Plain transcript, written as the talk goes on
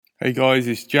Hey guys,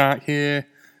 it's Jack here.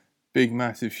 Big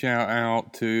massive shout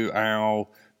out to our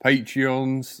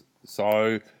Patreons.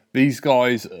 So these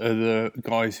guys are the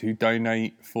guys who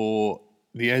donate for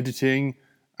the editing,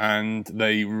 and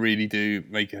they really do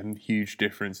make a huge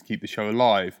difference to keep the show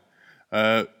alive.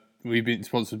 We've been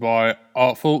sponsored by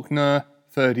Art Faulkner,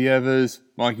 30 Evers,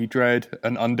 Mikey Dread,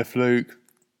 and Underfluke.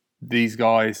 These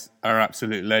guys are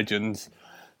absolute legends.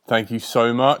 Thank you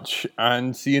so much,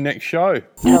 and see you next show.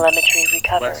 Telemetry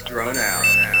recovered. Let's drone out.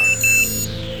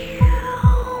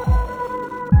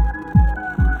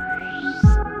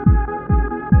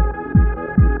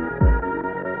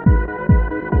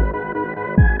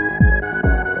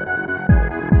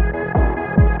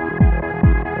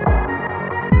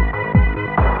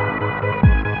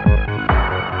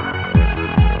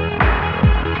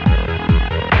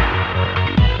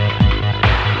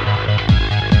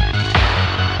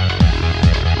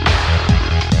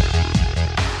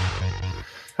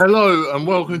 Hello and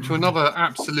welcome to another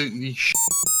absolutely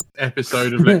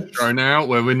episode of Let's Drone Out,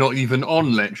 where we're not even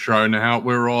on Let's Drone Out,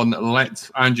 we're on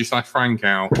Let's Andrew/Frank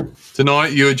Out.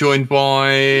 Tonight you are joined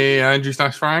by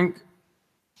Andrew/Frank.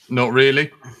 Not really.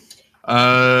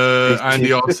 Andy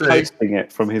He's RC. just posting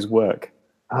it from his work.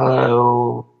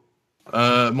 Hello.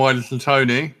 My Little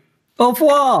Tony. Au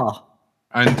revoir.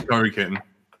 And Curry Kitten.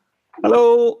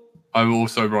 Hello. I'm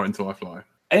also Brighton to I Fly.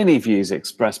 Any views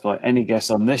expressed by any guest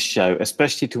on this show,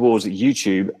 especially towards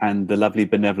YouTube and the lovely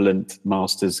benevolent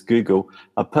masters Google,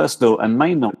 are personal and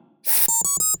may not.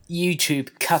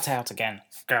 YouTube cut out again.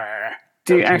 Grr.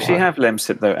 Do you actually have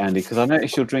Lemsip though, Andy? Because I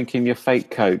noticed you're drinking your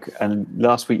fake Coke, and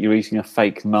last week you were eating a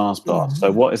fake Mars bar. So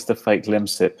what is the fake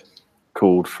Lemsip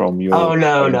called from your? Oh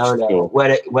no. store? When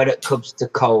it comes to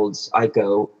colds, I've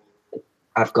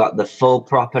got the full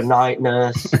proper night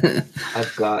nurse.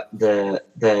 I've got the.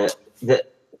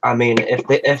 I mean,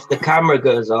 if the camera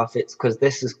goes off, it's because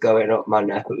this is going up my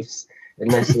nose,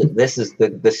 and this is the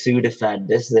Sudafed.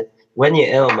 This is when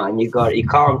you're ill, man. You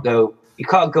can't go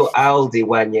Aldi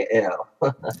when you're ill.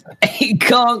 You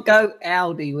can't go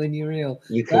Aldi when you're ill.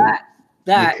 You can.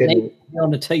 That you can- needs to be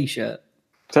on a t-shirt.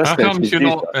 How Tesco comes should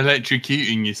you're do not that.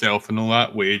 electrocuting yourself and all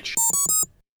that weird shit?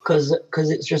 Because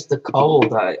it's just the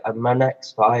cold. My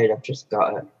neck's fine. I've just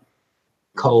got a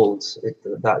cold.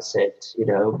 That's it,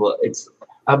 But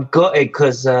I'm gutted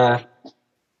because I've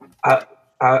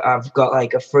got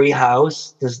like a free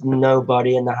house. There's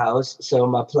nobody in the house, so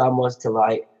my plan was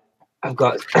to I've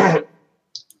got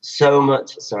so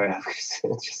much. Sorry,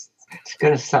 it's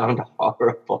gonna sound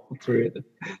horrible through the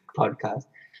podcast.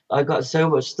 I got so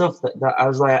much stuff that I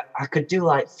was like, I could do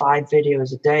like 5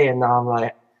 videos a day, and now I'm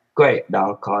like, great,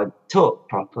 now I can't talk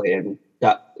properly. And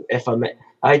that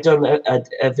I done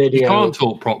a video. You can't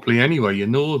talk properly anyway, you're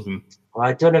northern.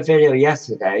 I done a video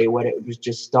yesterday when it was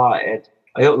just started.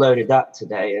 I uploaded that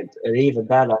today, and even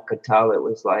then I could tell it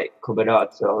was like coming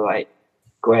on. So I'm like,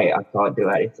 great, I can't do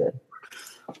anything.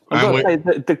 I've got to say,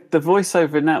 the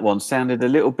voiceover in that one sounded a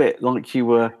little bit like you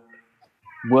were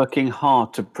working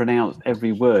hard to pronounce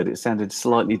every word. It sounded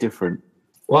slightly different.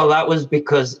 Well, that was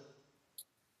because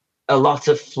a lot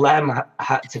of phlegm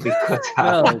had to be cut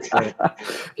out.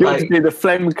 You want to do the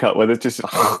phlegm cut where there's just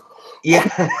Yeah,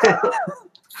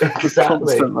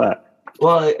 exactly. constant that.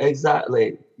 Well,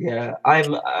 exactly. Yeah,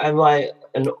 I'm like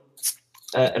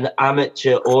an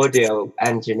amateur audio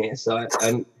engineer. So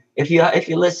if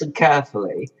you listen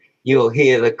carefully, you'll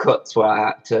hear the cuts where I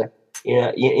had to,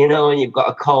 you know when you've got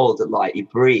a cold and like you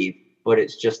breathe, but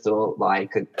it's just all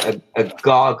like a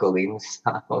gargling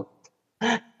sound.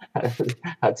 I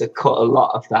had to cut a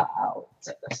lot of that out.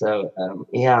 So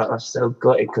yeah, I'm so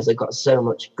gutted because I got so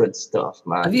much good stuff,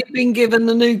 man. Have you been given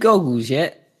the new goggles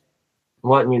yet?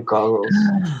 What new goggles?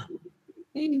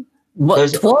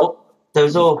 What?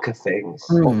 Those Orca things.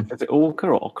 Is it Orca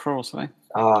or Okra or something?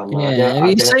 Oh no! Yeah. Have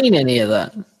you seen any of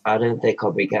that? I don't think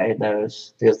I'll be getting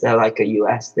those because they're like a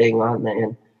US thing, aren't they?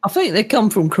 And I think they come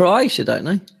from Croatia, don't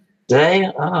they? do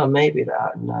they? Oh, maybe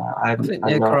that. No, I think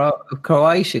they're a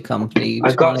Croatia company.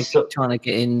 I got trying to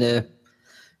get in.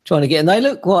 They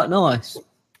look quite nice.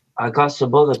 I got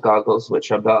some other goggles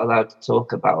which I'm not allowed to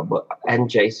talk about, but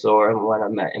NJ saw them when I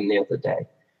met him the other day.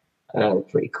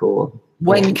 Pretty cool.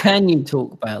 When can you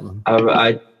talk about them?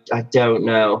 I don't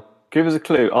know. Give us a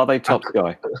clue. Are they Top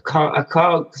Guy? I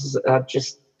can't because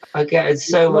I get in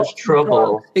so much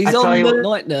trouble. He's on the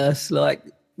night nurse. Like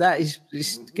that is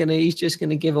he's just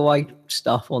gonna give away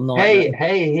stuff on night.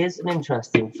 Hey, here's an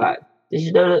interesting fact. Did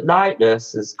you know that night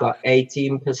nurse has got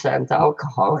 18%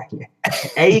 alcohol in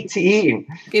it? 18.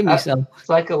 Give me some. It's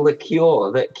like a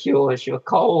liqueur that cures your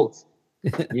cold.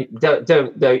 You don't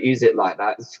use it like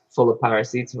that. It's full of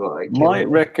paracetamol. My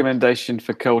recommendation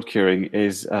for cold curing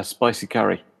is spicy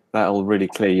curry. That'll really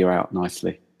clear you out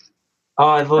nicely. Oh,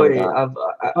 I already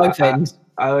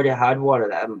had one of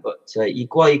them, but you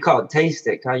can't taste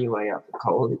it, can you? When you have the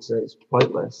cold, it's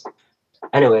pointless.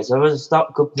 Anyways, I'm gonna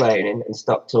stop complaining and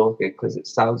stop talking because it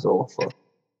sounds awful.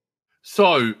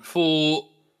 So, for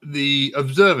the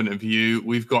observant of you,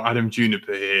 we've got Adam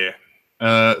Juniper here.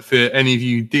 For any of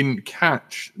you who didn't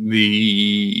catch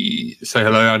the... Say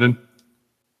hello, Adam.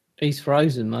 He's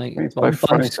frozen, mate. He's On both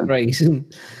both screens.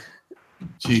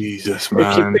 Jesus, If you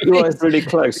man. put your eyes really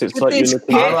close, it's like you're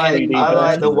looking at I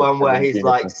like the one where he's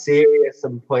like serious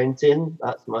and pointing.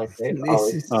 That's my thing.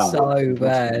 This is so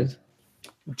bad.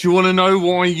 Do you want to know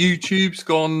why YouTube's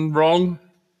gone wrong?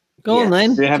 Go on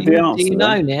then. Do you have the answer, Do you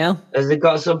know then? now? Has it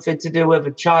got something to do with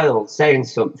a child saying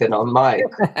something on mic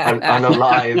on a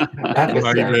live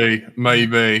episode?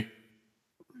 Maybe.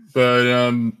 But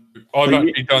I've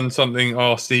actually done something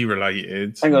RC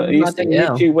related. Hang on,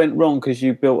 you went wrong because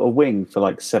you built a wing for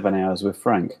like 7 hours with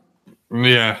Frank.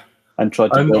 Yeah. And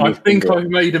tried to. And I think I've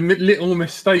made a little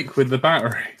mistake with the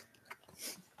battery.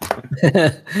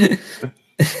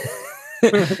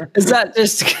 Is that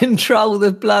just to control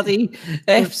the bloody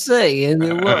FC? And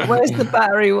then where's the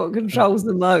battery? What controls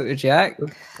the motor, Jack?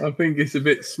 I think it's a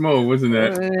bit small, isn't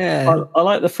it? Yeah. I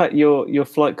like the fact your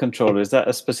flight controller, is that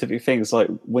a specific thing? It's like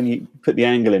when you put the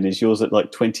angle in, is yours at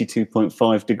like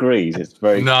 22.5 degrees? It's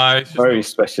very very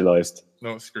specialised.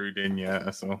 Not screwed in yet,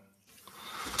 that's all.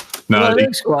 No, well, it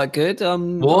looks quite good.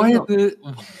 Why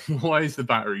is the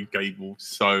battery cable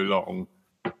so long?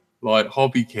 Like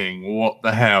Hobby King, what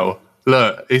the hell?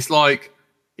 Look, it's like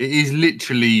it is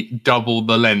literally double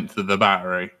the length of the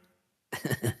battery.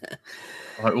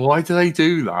 Like, why do they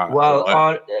do that?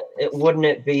 Well, wouldn't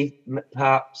it be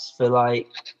perhaps for like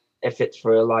if it's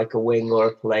for like a wing or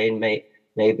a plane,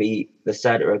 maybe the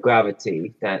center of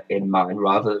gravity that in mind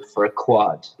rather than for a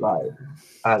quad? Like,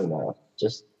 I don't know,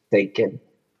 just thinking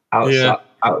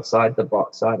outside the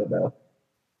box. I don't know.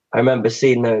 I remember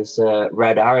seeing those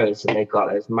red arrows, and they got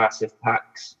those massive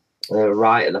packs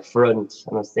right at the front.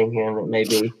 And I was thinking that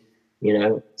maybe, I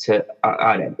don't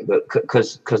know,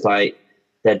 because like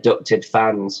they're ducted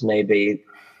fans, maybe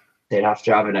they'd have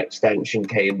to have an extension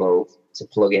cable to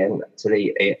plug in to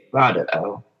the. I don't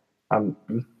know.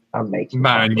 I'm making.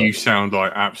 Man, you sound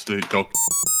like absolute dog.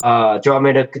 Do you want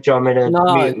me to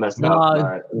mute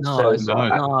myself? No.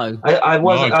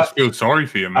 I just feel sorry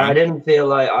for you, man. I didn't feel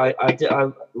like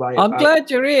I'm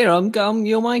glad you're here.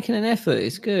 You're making an effort.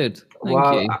 It's good.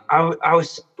 Thank you. I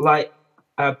was like,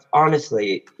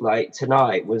 honestly, like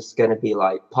tonight was gonna be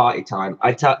like party time.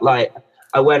 I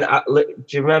went. Do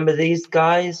you remember these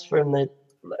guys from the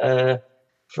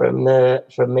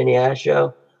Mini Air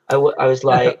Show? I was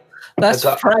like. That's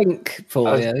Frank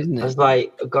for you, isn't it? I was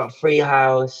like, I've got a free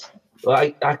house.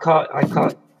 Well, I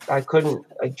couldn't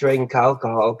drink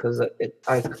alcohol because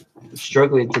I'm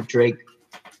struggling to drink.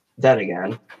 Then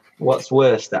again, what's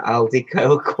worse, the Aldi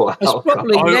Coke or alcohol?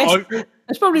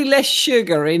 There's probably less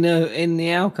sugar in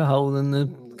the alcohol than the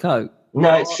Coke.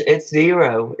 No, it's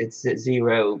zero. It's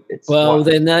zero.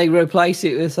 Then they replace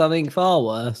it with something far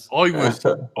worse. I was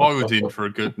in for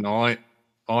a good night.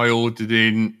 I ordered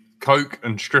in Coke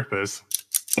and strippers.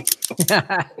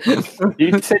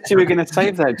 You said you were going to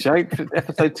save that joke for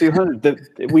episode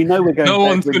 200. We know we're going. No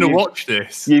one's going to watch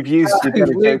this. You've used your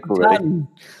joke already.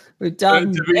 We're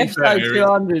done. Episode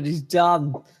 200 is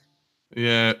done.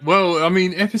 Yeah. Well, I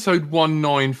mean, episode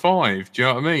 195. Do you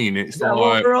know what I mean? It's like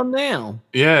what we're on now.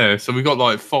 Yeah. So we got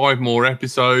like 5 more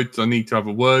episodes. I need to have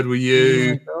a word with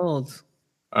you. Oh my God.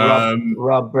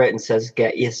 Rob Britton says,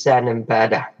 "Get your son in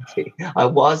bed, Andy." I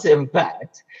was in bed,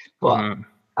 but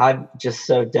I'm just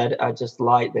so dead. I just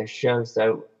like this show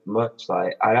so much.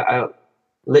 Like I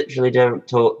literally don't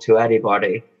talk to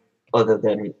anybody other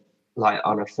than like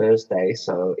on a Thursday.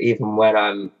 So even when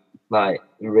I'm like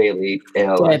really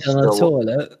ill, dead on the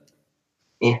toilet.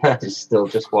 Yeah, I still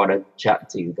just want to chat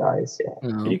to you guys. Yeah,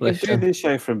 you can do the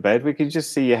show from bed. We can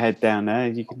just see your head down there.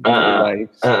 You can do the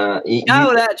waves. That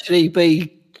would actually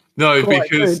be. No,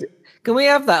 because good. Can we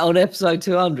have that on episode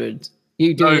 200?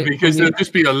 You do. No, because there'll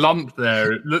just be a lump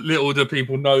there. Little do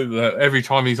people know that every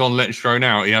time he's on Let's Drone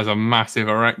Out, he has a massive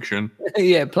erection.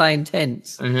 Yeah, playing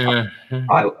tense. Yeah.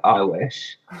 I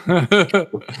wish.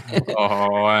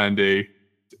 Oh, Andy,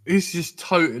 it's just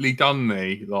totally done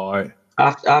me. Like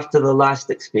after the last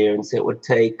experience, it would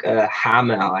take a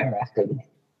hammer, I reckon.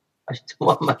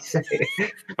 What am I saying?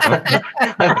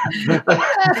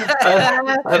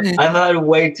 I've had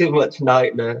way too much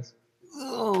nightmares.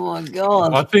 Oh my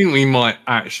god! I think we might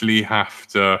actually have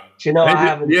to. Do you know,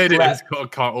 The editor's got to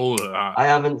cut all of that. I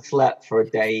haven't slept for a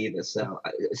day either. So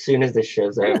as soon as this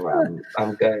show's over,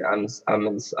 I'm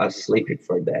sleeping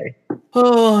for a day.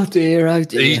 Oh dear! Oh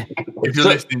dear! If you're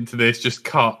listening to this, just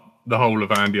cut the whole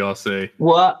of Andy RC.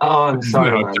 What? Oh, I'm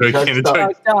sorry. No, man. joking,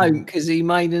 I don't, because he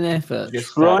made an effort.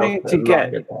 Just Trying to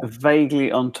get longer there.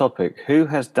 vaguely on topic, who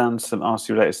has done some RC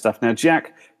related stuff? Now,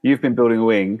 Jack, you've been building a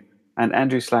wing, and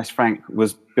Andrew/Frank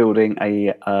was building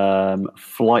a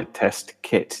flight test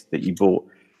kit that you bought.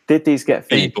 Did these get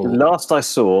finished? Last I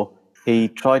saw, he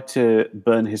tried to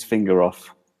burn his finger off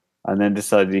and then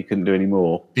decided he couldn't do any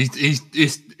more.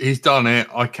 He's done it.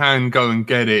 I can go and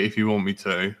get it if you want me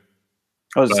to.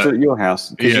 Oh, it's still at your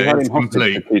house? Because you had him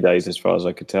hostage for 2 days, as far as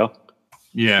I could tell.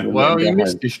 Yeah, well, he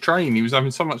missed his train. He was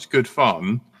having so much good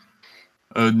fun.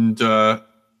 And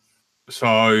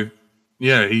so,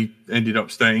 yeah, he ended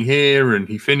up staying here and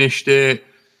he finished it.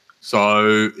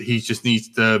 So he just needs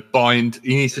to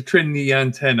trim the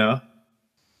antenna,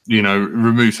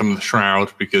 remove some of the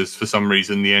shroud because for some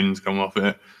reason the end's come off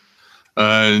it.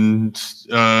 And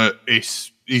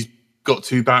he's got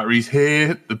 2 batteries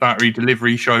here. The battery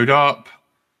delivery showed up.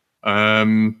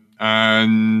 And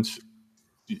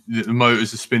the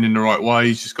motors are spinning the right way.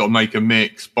 He's just got to make a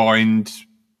mix, bind,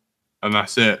 and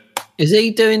that's it. Is he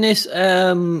doing this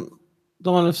line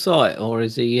of sight, or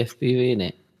is he FPV in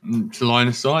it? It's a line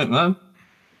of sight, man.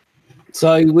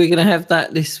 So we're going to have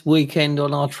that this weekend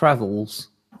on our travels.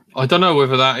 I don't know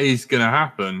whether that is going to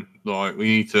happen. Like, we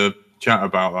need to chat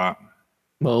about that.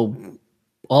 Well,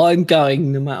 I'm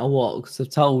going no matter what, because I've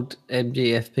told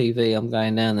MGFPV I'm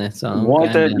going down there. So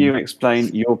why don't you explain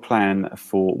your plan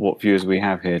for what viewers we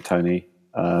have here, Tony?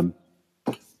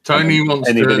 Tony wants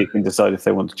anybody can decide if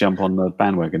they want to jump on the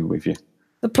bandwagon with you.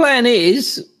 The plan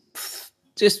is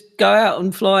just go out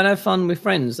and fly and have fun with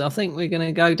friends. I think we're going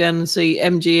to go down and see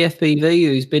MGFPV,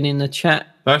 who's been in the chat.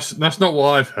 That's not what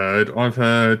I've heard. I've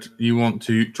heard you want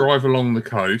to drive along the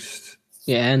coast.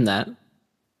 Yeah, and that.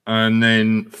 And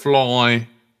then fly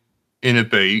in a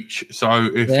beach. So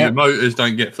if your motors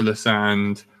don't get full of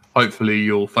sand, hopefully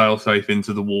you'll fail safe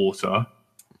into the water.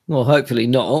 Well, hopefully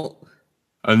not.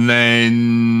 And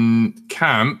then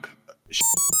camp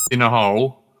in a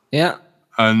hole. Yeah.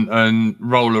 And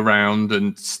roll around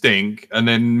and stink, and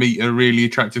then meet a really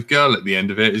attractive girl at the end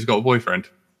of it who's got a boyfriend.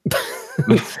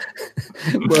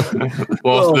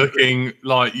 Whilst looking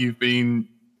like you've been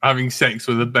having sex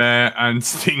with a bear and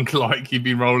stink like you've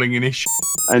been rolling in his shit.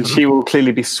 And she will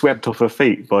clearly be swept off her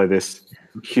feet by this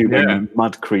human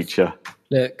mud creature.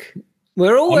 Look,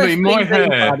 we're all my hair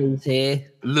buddies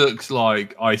here. Looks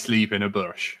like I sleep in a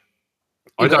bush.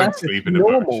 I don't sleep in a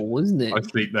bush. Normal, isn't it? I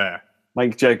sleep there.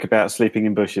 Make a joke about sleeping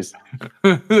in bushes.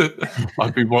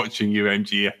 I've been watching you,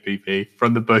 MGFPP,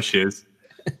 from the bushes.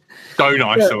 Don't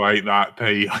isolate that,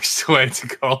 P. I swear to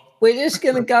God. We're just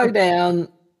going to go down,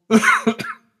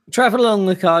 travel along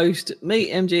the coast,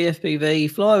 meet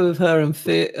MGFPV, fly with her and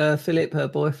Philip, her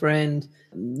boyfriend.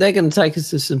 They're going to take us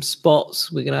to some spots.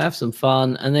 We're going to have some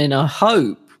fun. And then I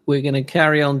hope we're going to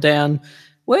carry on down.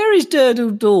 Where is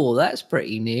Durdle Door? That's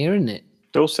pretty near, isn't it?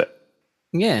 Dorset.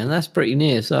 Yeah, and that's pretty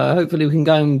near. So hopefully we can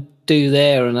go and do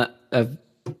there and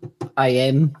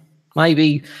AM.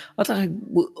 Maybe, I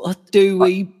don't know, do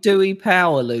we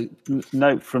power loop?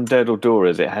 Note from Durdle Door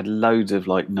is it had loads of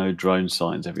no drone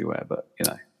signs everywhere, but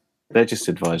they're just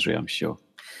advisory, I'm sure.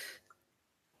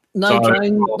 No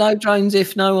drones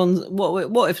if no one's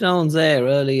what if no one's there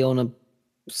early on a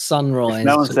sunrise? If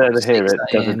no one's there to hear it,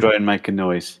 does a drone make a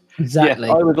noise? Exactly.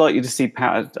 Yeah, I would like you to see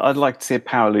power. I'd like to see a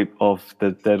power loop of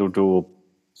the Durdle Door.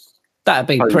 That'd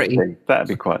be pretty. That'd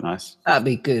be quite nice. That'd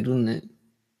be good, wouldn't it?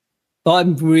 But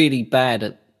I'm really bad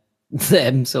at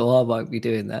them, so I won't be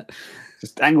doing that.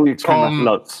 Just angle your camera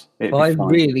lots. I'm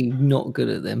really not good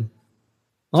at them.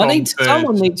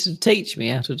 Someone needs to teach me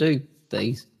how to do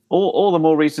these. All the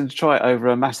more reason to try it over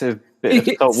a massive bit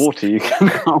of salt water you can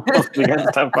possibly get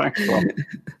stuff back from.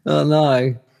 Oh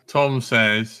no. Tom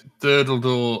says Durdle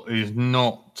Door is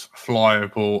not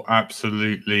flyable.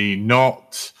 Absolutely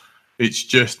not. It's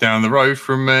just down the road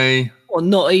from me. Or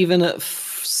not even at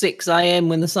 6 a.m.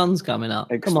 when the sun's coming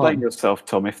up. Explain yourself,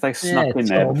 Tom. If they snuck in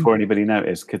there before anybody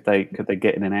noticed, could they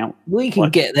get in and out? We can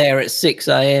get there at 6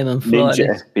 a.m. and fly.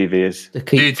 Ninja FPVs.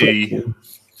 Diddy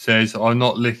says, I'm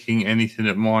not licking anything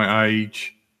at my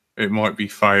age. It might be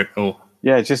fatal.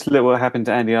 Yeah, just look what happened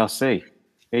to Andy RC.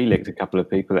 He licked a couple of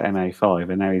people at MA5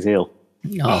 and now he's ill.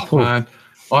 Oh man.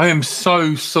 I am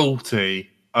so salty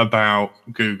about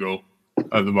Google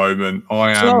at the moment.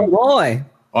 So why?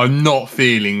 I'm not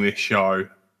feeling this show.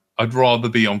 I'd rather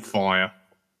be on fire.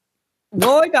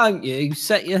 Why don't you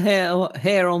set your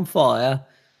hair on fire,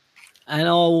 and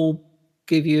I'll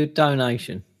give you a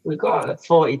donation. We've got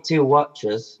 42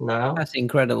 watchers now. That's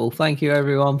incredible. Thank you,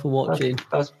 everyone, for watching.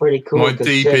 That's pretty cool. My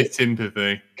deepest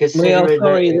sympathy. We are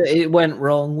sorry that it went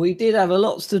wrong. We did have a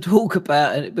lot to talk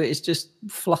about, but it's just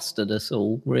flustered us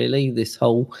all, really, this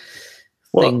whole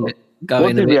thing going.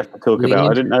 What did we have to talk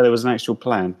about? I didn't know there was an actual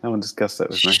plan. No one discussed that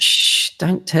with me. Shh,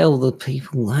 don't tell the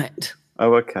people that.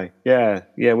 Oh, okay. Yeah,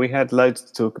 we had loads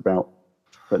to talk about,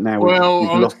 but now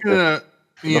I was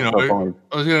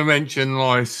gonna mention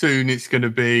like soon it's gonna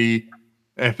be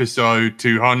episode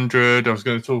 200. I was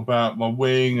gonna talk about my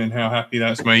wing and how happy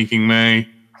that's making me.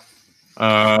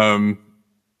 I've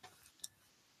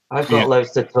got loads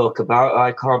to talk about.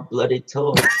 I can't bloody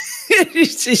talk.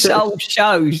 This whole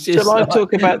show's just. Shall I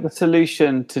talk about the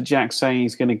solution to Jack saying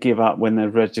he's going to give up when the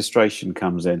registration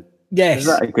comes in? Yes. Is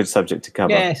that a good subject to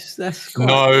cover? Yes, that's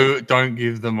No, don't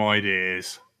give them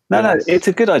ideas. No, it's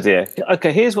a good idea.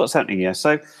 Okay, here's what's happening here.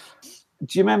 So,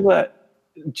 do you remember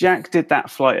Jack did that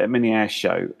flight at Mini Air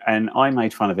Show, and I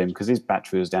made fun of him because his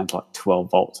battery was down to like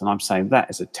 12 volts, and I'm saying that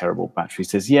is a terrible battery. He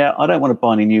says, "Yeah, I don't want to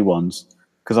buy any new ones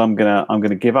because I'm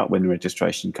gonna give up when the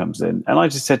registration comes in." And I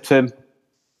just said to him,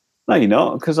 "No, you're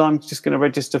not, because I'm just going to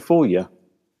register for you.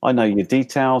 I know your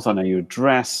details, I know your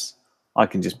address. I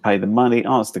can just pay the money,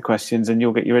 answer the questions, and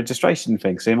you'll get your registration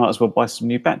thing. So you might as well buy some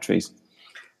new batteries."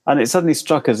 And it suddenly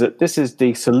struck us that this is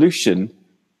the solution.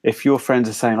 If your friends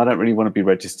are saying, "I don't really want to be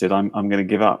registered, I'm going to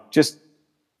give up," just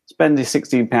spend the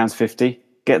 £16.50,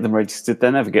 get them registered.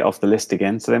 They'll never get off the list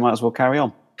again, so they might as well carry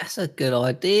on. That's a good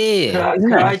idea.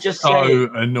 Can I just say?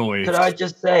 Annoyed. Could I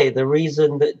just say the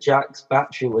reason that Jack's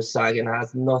battery was sagging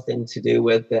has nothing to do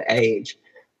with the age,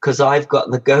 because I've got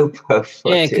the GoPro footage.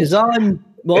 Yeah, because I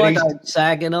don't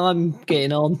sag and I'm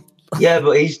getting on. Yeah,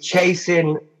 but he's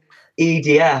chasing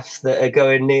EDFs that are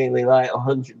going nearly like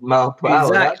 100 miles per hour.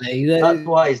 Exactly. That's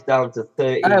why he's down to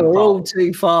 30. Oh, we're all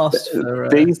too fast for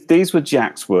these were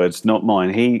Jack's words, not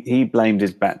mine. He blamed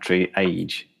his battery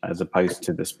age as opposed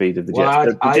to the speed of the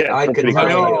jet. I can tell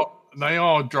you. They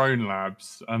are drone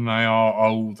labs, and they are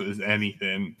old as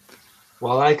anything.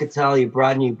 Well, I could tell you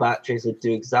brand new batteries would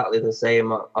do exactly the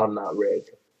same on that rig.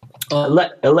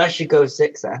 Unless you go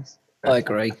 6S. I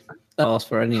agree. I'll ask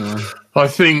for anyone. I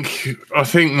think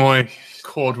my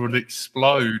quad would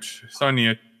explode. It's only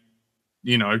a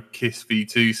KISS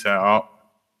V2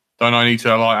 setup. Don't I need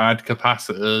to add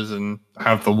capacitors and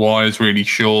have the wires really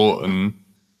short and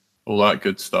all that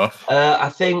good stuff? I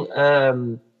think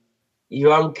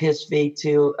you're on KISS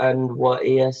V2 and what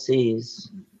ESCs?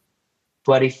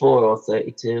 24 or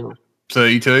 32?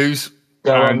 32s.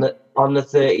 So on the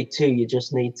 32, you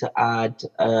just need to add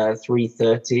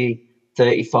 330,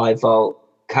 35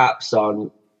 volt caps on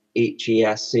each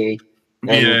ESC.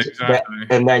 Exactly.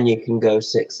 And then you can go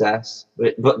 6S.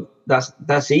 But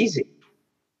that's easy.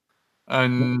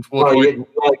 And you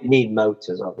need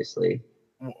motors, obviously.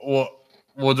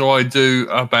 What do I do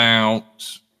about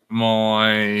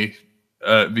my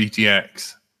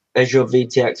VTX? Is your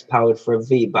VTX powered for a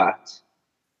VBAT?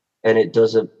 And it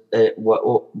does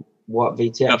what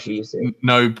VTX you using?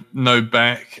 No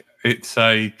back. It's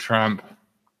a Tramp.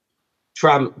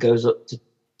 Tramp goes up to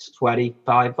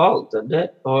 25 volt, doesn't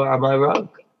it? Or am I wrong?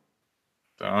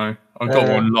 Don't know. I've got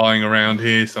one lying around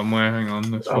here somewhere. Hang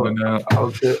on, let's find out.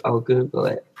 I'll Google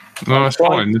it. No, it's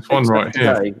fine. There's one right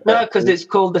here. No, because it's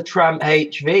called the Tramp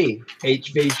HV.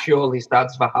 HV surely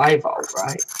stands for high volt,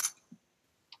 right?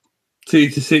 T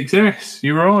to 6S.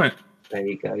 You're right. There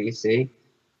you go. You see,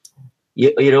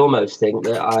 you'd almost think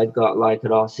that I've got like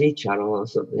an RC channel or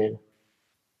something.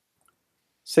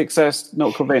 6S,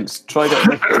 not convinced. Tried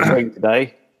it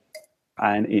today,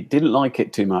 and it didn't like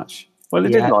it too much. Well, it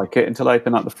did like it until I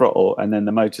opened up the throttle, and then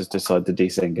the motors decided to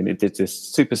desync, and it did this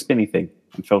super spinny thing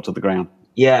and fell to the ground.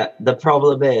 Yeah, the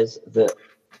problem is that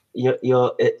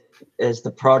it is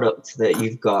the product that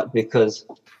you've got, because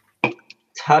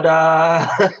ta-da!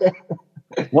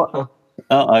 What?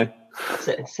 Uh-oh.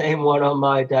 Same one on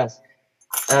my desk.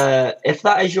 If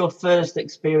that is your first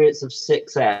experience of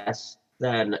 6S,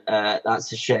 then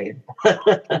that's a shame.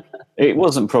 It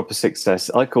wasn't proper 6S.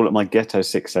 I call it my ghetto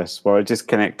 6S, where I just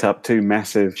connect up two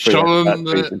massive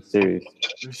batteries in series.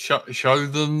 Show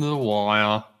them the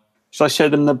wire. Should I show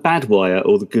them the bad wire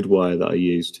or the good wire that I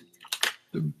used?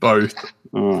 Both.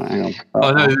 All right, hang on.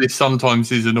 I know this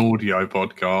sometimes is an audio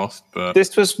podcast, but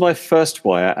this was my first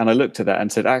wire, and I looked at that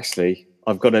and said, actually,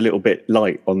 I've got a little bit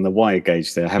light on the wire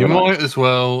gauge there. You might as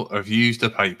well have used a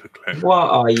paperclip. What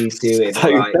are you doing?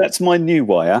 So that's my new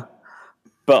wire.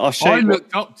 But I'll show you. I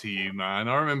looked up to you, man.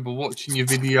 I remember watching your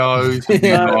videos. And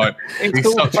you're like,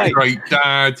 he's such a great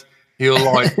dad. He'll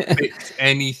like fix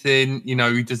anything. You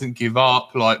know, he doesn't give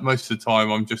up. Like most of the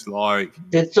time, I'm just like,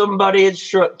 Did somebody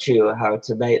instruct you how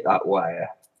to make that wire?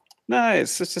 No,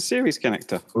 it's just a series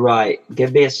connector. Right,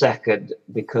 give me a second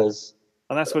because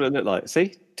And that's what it looked like.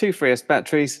 See? 2 3S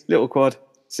batteries, little quad,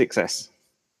 6S.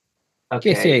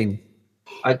 okay, Get in.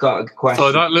 I got a question.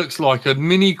 so that looks like a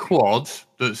mini quad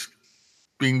that's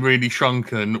been really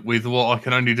shrunken with what I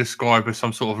can only describe as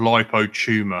some sort of lipo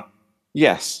tumor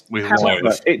Yes. with However,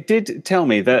 wires. it did tell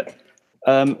me that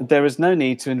there is no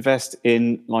need to invest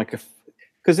in like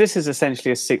because this is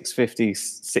essentially a 650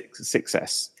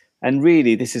 6S. And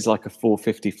really, this is like a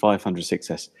 450 500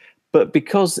 6S. But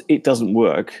because it doesn't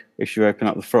work if you open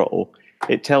up the throttle,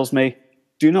 it tells me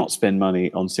do not spend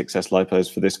money on 6S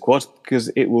lipos for this quad because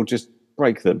it will just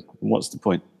break them. And what's the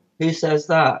point? Who says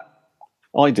that?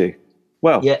 I do.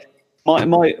 Well, Yeah,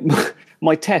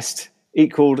 my test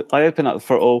equaled. I open up the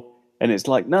throttle and it's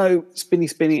like no,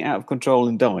 spinny, out of control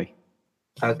and die.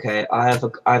 okay.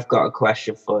 I've got a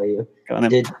question for you. Go on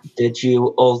then. Did you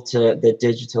alter the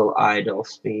digital idle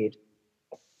speed?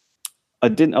 I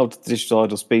didn't alter the digital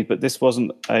idle speed, but this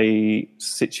wasn't a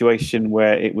situation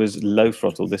where it was low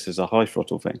throttle. This is a high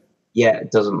throttle thing. Yeah,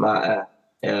 it doesn't matter.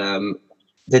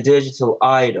 The digital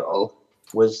idle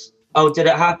was. Oh, did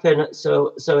it happen?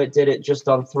 So it did it just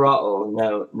on throttle,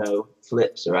 no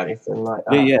flips or anything like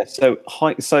that. Yeah. So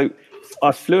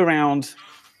I flew around.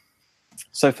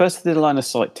 So first I did a line of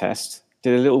sight test,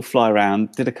 did a little fly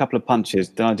around, did a couple of punches,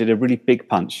 then I did a really big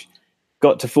punch,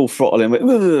 got to full throttle and went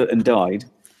 "Ugh," and died.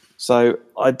 So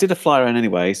I did a fly around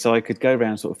anyway, so I could go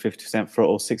around sort of 50%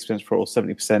 throttle, 60% throttle,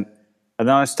 70%. And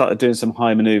then I started doing some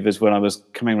high maneuvers when I was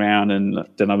coming around and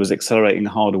then I was accelerating the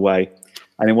harder way.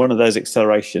 And in one of those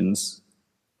accelerations,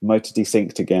 the motor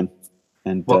desynced again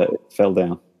and it fell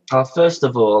down. First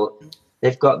of all,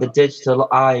 they've got the digital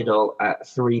idle at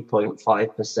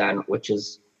 3.5%, which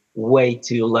is way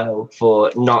too low for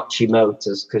notchy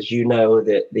motors because you know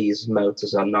that these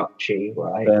motors are notchy,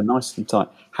 right? They're nice and tight.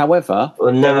 However,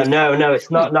 Well, no,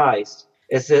 it's not nice.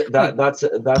 Is it that's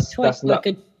Twig not like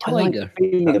a I like tiger. the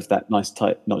feeling of that nice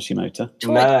tight notchy motor.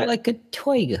 Twig No. like a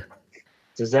tiger.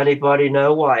 Does anybody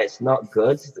know why it's not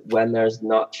good when there's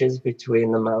notches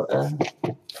between the motor?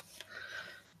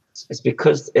 It's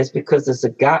because there's a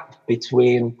gap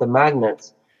between the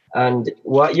magnets, and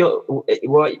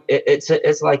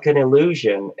it's like an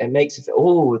illusion. It makes it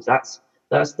feel,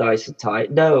 that's nice and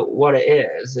tight. No, what it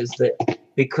is that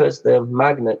because the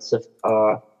magnets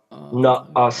are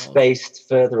spaced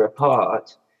further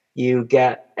apart, you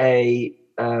get a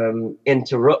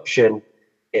interruption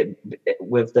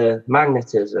with the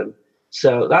magnetism.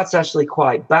 So that's actually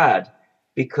quite bad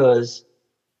because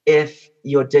if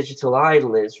your digital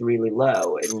idle is really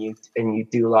low and you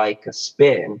do like a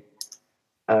spin,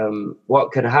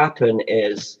 what could happen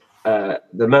is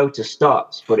the motor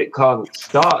stops, but it can't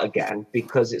start again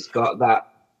because it's got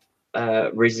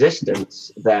that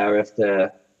resistance there of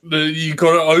the You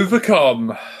got to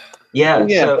overcome. yeah.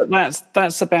 Yeah, So but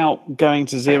that's about going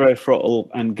to zero throttle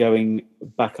and going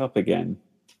back up again,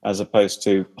 as opposed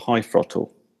to high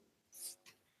throttle.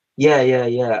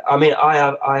 yeah. I mean,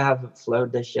 I haven't flown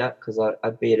this yet because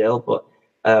I've been ill, but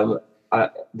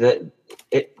the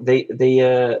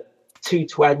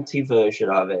 220 version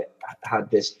of it had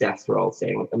this death roll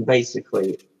thing, and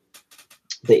basically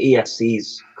the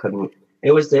ESCs couldn't.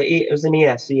 It was an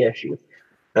ESC issue,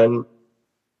 and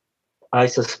I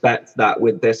suspect that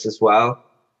with this as well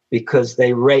because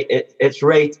they rate it. It's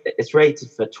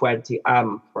rated for 20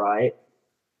 amp, right?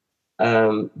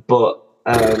 But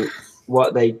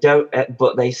what they don't,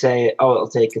 but they say, oh, it'll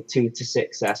take a 2 to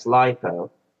 6S lipo.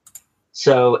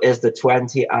 So is the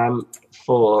 20 amp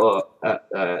for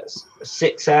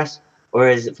 6S or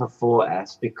is it for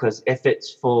 4S? Because if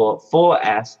it's for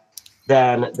 4S,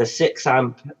 then the 6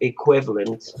 amp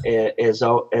equivalent is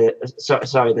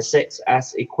the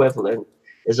 6S equivalent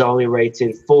is only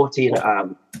rated 14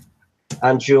 amp,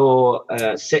 and your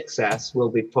 6S will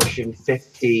be pushing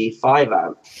 55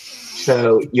 amp.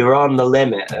 So you're on the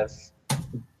limit of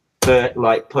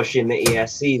like pushing the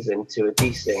ESCs into a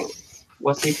desync.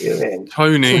 What's he doing?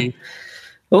 Tony,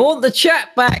 I want the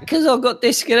chat back because I got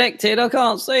disconnected. I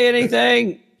can't see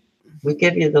anything. We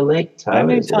give you the link, Tom. How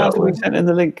many times have we sent in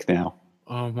the link now?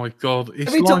 oh my God. It's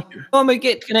Every like, time we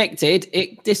get connected,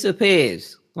 it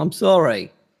disappears. I'm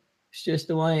sorry. It's just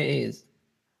the way it is.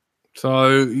 so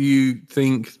you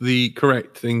think the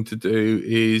correct thing to do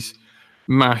is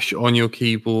mash on your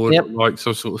keyboard Yep. like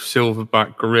some sort of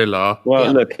silverback gorilla. Well,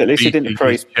 Yeah. look, at least he didn't Beating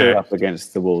throw his his poo chest. up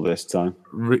against the wall this time.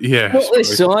 Yeah. Not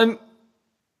this so- time.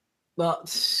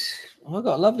 But I've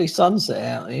got a lovely sunset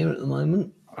out here at the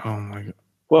moment. Oh my God.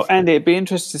 Well, Andy, it'd be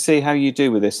interesting to see how you do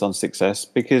with this on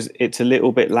 6S because it's a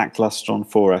little bit lackluster on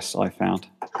 4S, I found.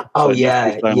 Oh, So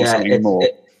yeah. something more.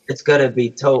 It's going to be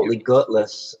totally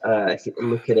gutless if you're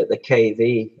looking at the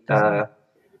KV.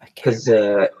 Because,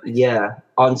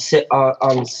 on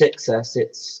 6S,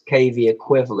 its KV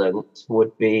equivalent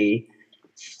would be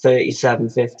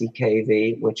 3750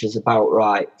 KV, which is about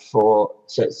right for...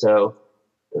 So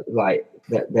like,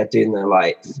 they're doing the,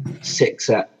 like,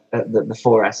 6S, the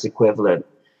 4S equivalent.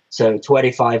 So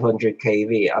 2500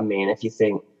 kV. I mean, if you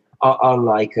think on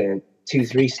like a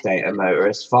 2-3 stator motor,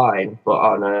 it's fine, but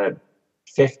on a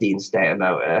 15 stator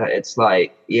motor, it's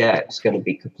like, it's going to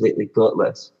be completely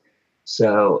gutless.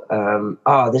 So,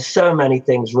 there's so many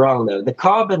things wrong though. The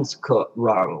carbon's cut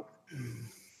wrong.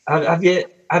 Have you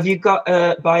got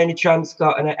by any chance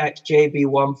got an XJB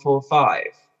 145?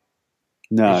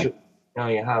 No. No,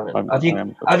 you haven't.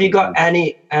 Have you got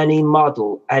any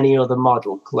other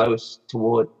model close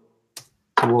towards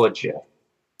you?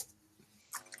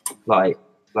 Like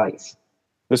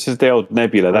this is the old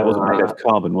Nebula. That wasn't made of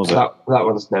carbon, was it? That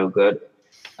one's no good.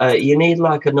 You need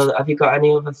like another. Have you got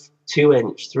any other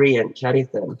 2-inch, 3-inch,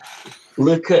 anything?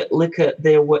 Look at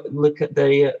the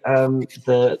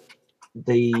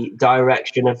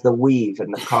direction of the weave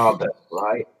and the carbon,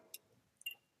 right?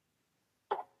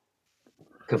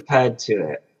 Compared to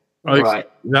it, right?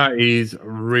 That is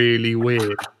really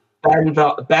weird. Bend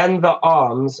the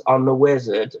arms on the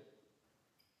Wizard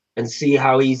and see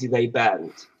how easy they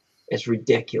bend. It's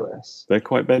ridiculous. They're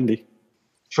quite bendy.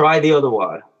 Try the other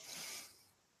one.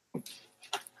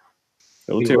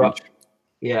 Little 2-inch.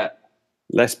 Yeah.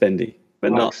 Less bendy,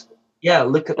 but not. Yeah,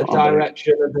 look at the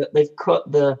direction of they've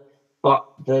cut the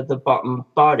bottom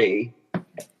body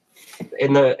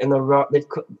in the they've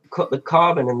cut the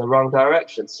carbon in the wrong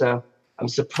direction. So I'm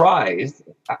surprised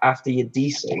after your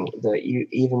desync that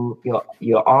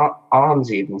your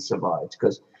arms even survived,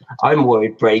 because I'm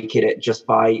worried breaking it just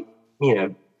by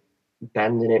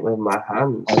bending it with my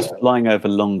hands. I was flying over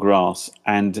long grass,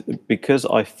 and because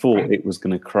I thought it was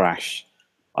going to crash,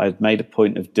 I had made a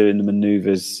point of doing the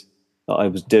maneuvers that I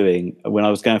was doing. When I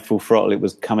was going full throttle, it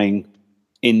was coming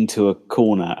into a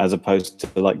corner as opposed to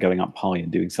like going up high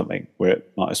and doing something where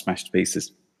it might have smashed to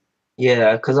pieces.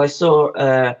 Yeah, because I saw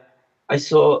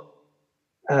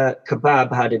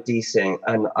Kebab had a desync,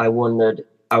 and I wondered.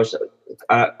 And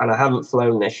I haven't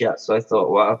flown this yet, so I thought,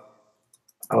 well,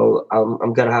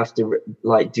 I'm gonna have to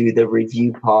do the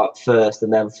review part first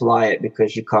and then fly it,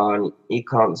 because you can't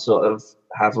sort of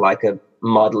have like a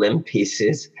model in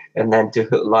pieces and then do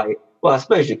it like. Well, I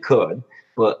suppose you could,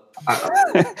 but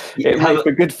it makes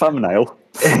a good thumbnail.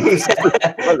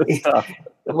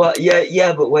 Well,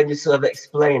 yeah, but when you sort of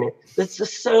explain it, there's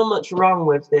just so much wrong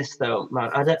with this, though, man.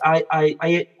 I don't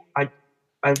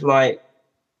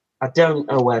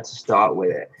know where to start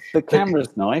with it. The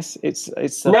camera's nice. It's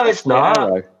no, it's not.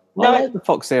 Arrow. No, I like the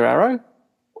Foxeer Arrow.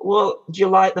 Well, do you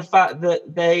like the fact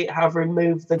that they have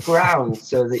removed the ground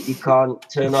so that you can't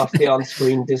turn off the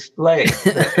on-screen display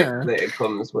that it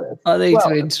comes with? I need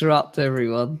to interrupt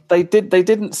everyone. They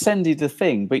didn't send you the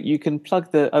thing, but you can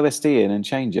plug the OSD in and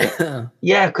change it.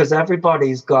 Yeah, because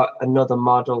everybody's got another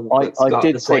model that's got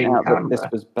the same camera. That this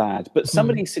was bad, but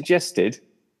somebody suggested,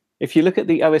 if you look at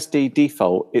the OSD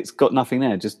default, it's got nothing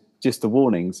there, just the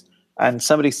warnings. And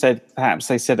somebody said perhaps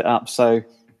they set it up so.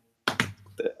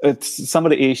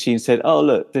 Somebody issued and said, "Oh,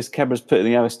 look, this camera's putting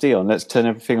the OSD on. Let's turn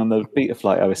everything on the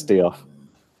Betaflight OSD off."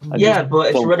 Yeah, but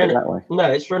it's running.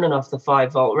 It's running off the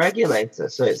 5-volt regulator,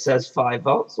 so it says 5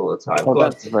 volts all the time. Oh,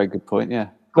 that's a very good point. Yeah,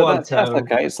 that's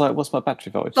okay. It's like, what's my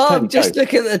battery voltage? Just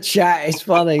look at the chat. It's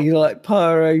funny. Like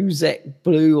Pyrozek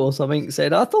Blue or something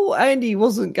said, "I thought Andy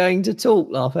wasn't going to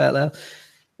talk." Laugh out loud.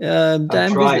 Dan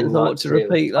Business not to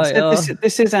repeat later.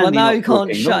 This is Andy. I know you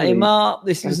can't shut him up.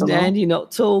 This is Andy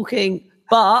not talking.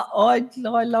 But I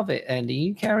love it, Andy.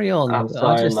 You carry on. I'm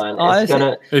sorry, man.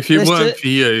 If it weren't for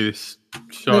you,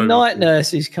 the night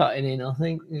nurse is cutting in, I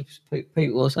think,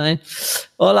 people are saying.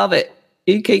 I love it.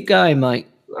 You keep going, mate.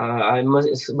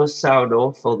 It must sound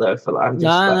awful, though.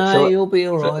 No, you'll be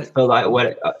all right. For like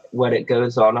when it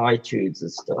goes on iTunes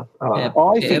and stuff. Yeah,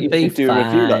 I think you should do a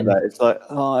review like that. It's like,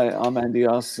 "Hi, I'm Andy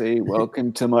RC.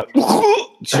 Welcome to my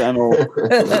channel."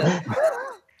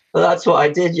 Well, that's what I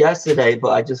did yesterday, but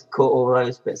I just cut all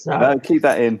those bits out. No, keep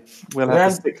that in. We'll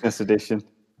have the sickness edition.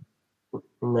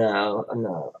 No.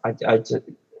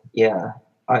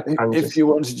 If you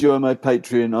want to join my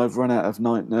Patreon, I've run out of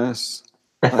night nurse.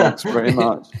 Thanks very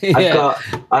much.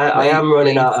 I am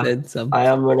running out. I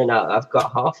am running out. I've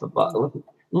got half a bottle.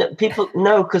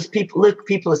 Because people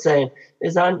are saying,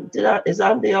 is Andy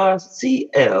RC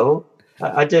ill?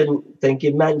 I didn't think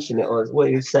you'd mention it, or well,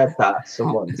 you said that.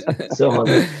 Someone,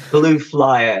 Blue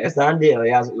Flyer. It's Andy, he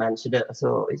hasn't mentioned it at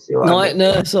all. You see what I Night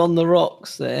mean? Nurse on the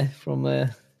Rocks there from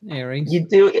Aries. You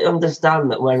do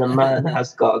understand that when a man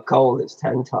has got a cold, it's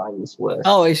 10 times worse.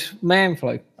 Oh, it's man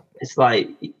flu. It's like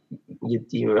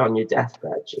you're on your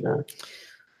deathbed, you know.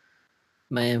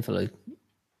 Man flu.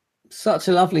 Such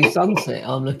a lovely sunset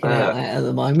I'm looking at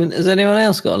the moment. Has anyone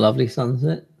else got a lovely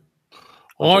sunset?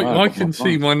 I can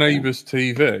see my neighbour's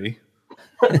TV.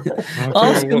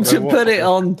 Ask them to put it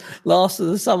on Last of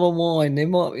the Summer Wine. There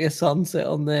might be a sunset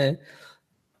on there.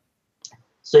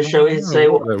 So shall we say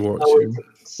watching.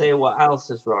 what else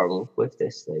is wrong with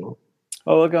this thing?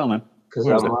 Oh, well, go on, man. Because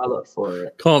I'm well up for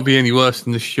it. Can't be any worse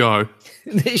than the show.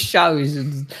 This show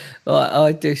is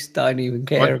I just don't even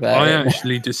care about it. I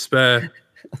actually despair.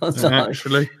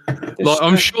 Actually, like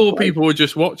I'm sure people are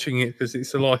just watching it because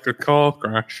it's like a car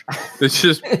crash. There's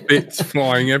just bits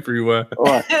flying everywhere.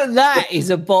 Right. That is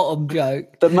a bottom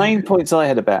joke. The main points I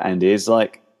had about Andy is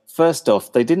like, first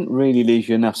off, they didn't really leave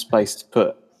you enough space to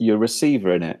put your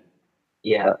receiver in it.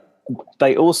 Yeah.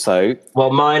 They also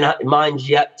mine's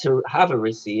yet to have a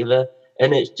receiver,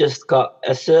 and it's just got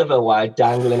a servo wire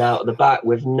dangling out of the back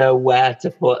with nowhere to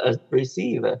put a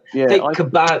receiver. Yeah, I think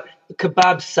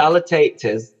kebab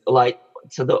sellotaped like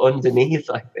to the underneath,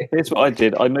 I think. Here's what I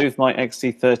did. I moved my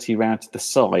XT30 round to the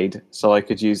side so I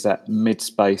could use that mid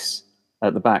space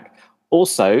at the back.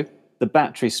 Also, the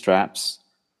battery straps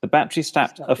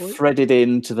are threaded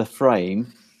into the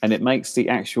frame, and it makes the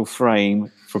actual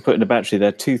frame for putting a battery,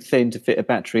 they're too thin to fit a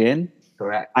battery in.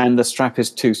 Correct. And the strap is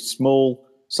too small.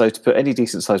 So to put any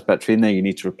decent sized battery in there, you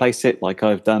need to replace it like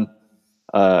I've done.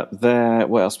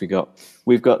 What else we got?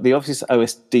 We've got the obvious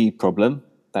OSD problem.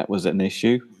 That was an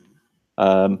issue.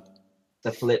 The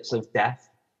flips of death.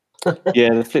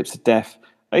 Yeah, the flips of death.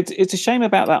 It's a shame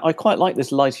about that. I quite like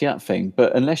this lighting up thing,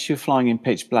 but unless you're flying in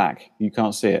pitch black, you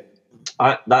can't see it.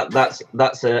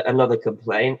 That's another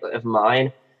complaint of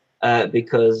mine,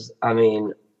 because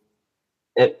the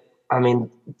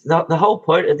whole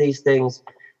point of these things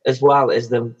as well is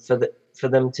for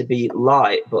them to be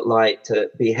light, but like to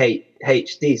be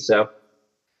HD. So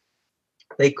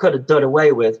they could have done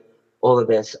away with all of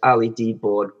this LED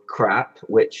board crap,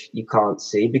 which you can't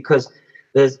see because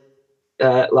there's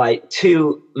like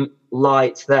two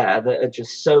lights there that are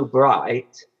just so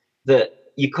bright that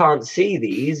you can't see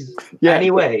these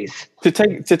anyways. To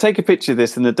take a picture of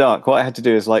this in the dark, what I had to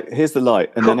do is like, here's the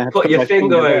light, and then I had to put your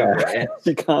finger over it.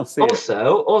 You can't see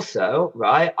Also,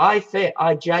 right?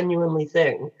 I genuinely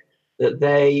think that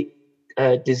they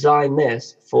designed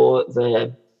this for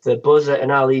the buzzer and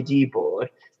LED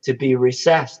board to be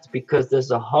recessed because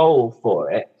there's a hole for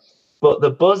it, but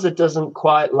the buzzer doesn't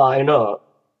quite line up,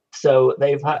 so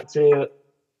they've had to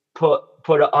put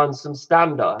it on some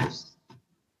standoffs.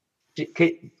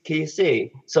 Can you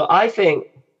see? So I think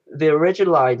the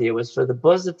original idea was for the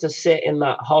buzzer to sit in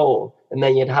that hole, and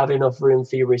then you'd have enough room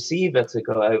for your receiver to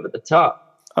go over the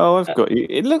top. Oh, I've got you.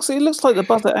 It looks like the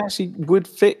buzzer actually would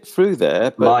fit through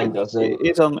there, but mine doesn't. It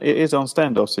is on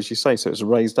standoffs, as you say, so it's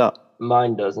raised up.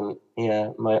 Mine doesn't.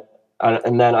 Yeah,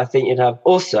 and then I think you'd have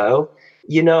also.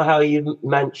 You know how you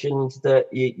mentioned that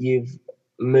you've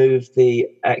moved the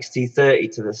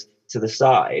XT30 to the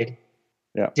side.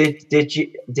 Yeah. Did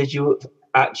you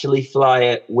actually fly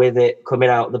it with it coming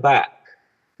out the back?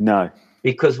 No.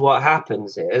 Because what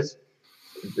happens is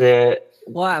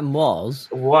what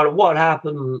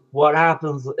happened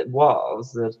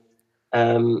was that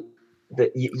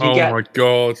my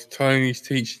God, Tony's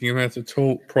teaching him how to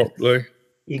talk properly.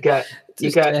 You get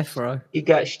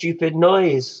stupid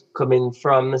noise coming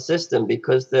from the system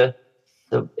because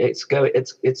it's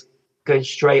going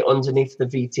straight underneath the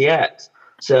VTX.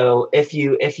 So if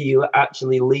you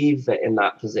actually leave it in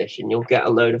that position, you'll get a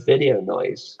load of video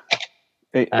noise.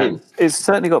 It's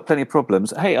certainly got plenty of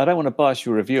problems. Hey, I don't want to bias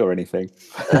your review or anything.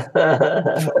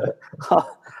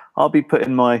 I'll be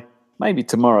putting maybe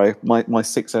tomorrow my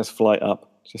 6S flight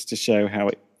up just to show how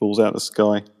it falls out of the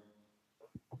sky.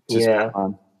 Just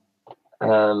fun.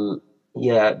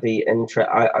 It'd be interesting.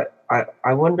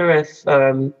 I wonder if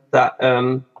that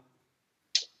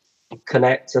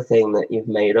connector thing that you've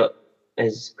made up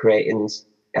is creating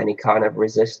any kind of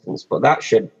resistance, but that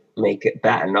should make it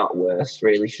better, not worse,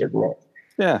 really, shouldn't it?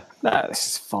 Yeah, no, this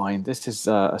is fine. This is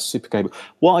a super cable.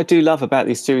 What I do love about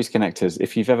these series connectors,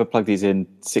 if you've ever plugged these in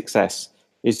 6S,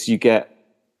 is you get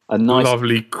a nice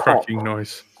lovely cracking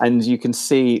noise, and you can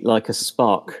see like a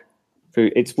spark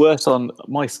through. It's worse on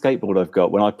my skateboard I've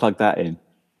got. When I plug that in,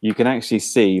 you can actually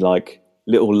see like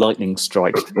little lightning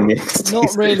strikes in the XT.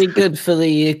 Not really good for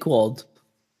the quad.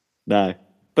 No.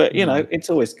 But, it's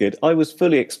always good. I was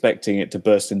fully expecting it to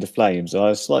burst into flames. I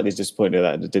was slightly disappointed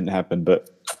that it didn't happen, but...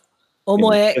 On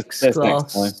my there's next time.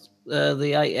 X-Class,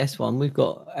 the 8S one, we've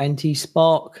got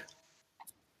anti-spark.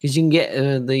 Because you can get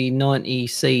the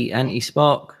 90C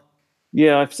anti-spark.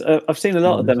 Yeah, I've seen a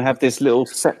lot of them have this little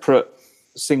separate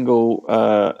single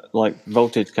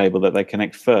voltage cable that they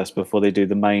connect first before they do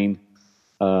the main...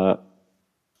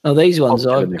 these ones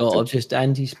I've got are just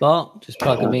anti-spark. Just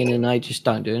plug them in and they just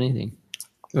don't do anything.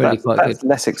 Really that's good.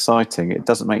 less exciting. It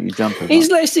doesn't make you jump as It's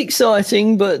much. less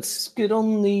exciting, but it's good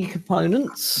on the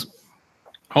components.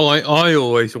 I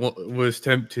always was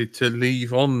tempted to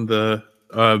leave on the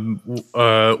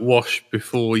wash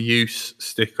before use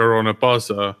sticker on a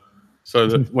buzzer, so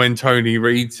that when Tony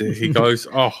reads it, he goes,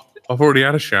 "Oh, I've already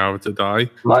had a shower today."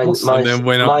 Mine's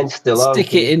still on.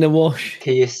 Stick it in the wash.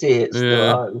 Can you see it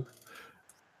still on?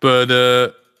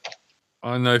 But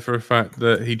I know for a fact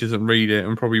that he doesn't read it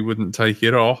and probably wouldn't take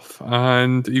it off,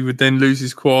 and he would then lose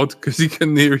his quad because he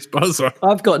couldn't hear his buzzer.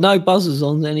 I've got no buzzers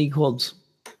on any quads.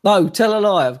 No, tell a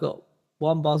lie. I've got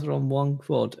one buzzer on one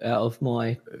quad out of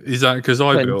my. Is that because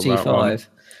I built that one? 25.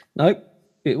 Nope,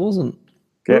 it wasn't.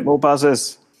 Get more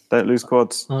buzzers. Don't lose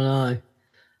quads. I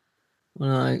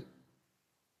know.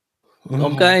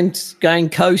 I'm going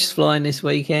coast flying this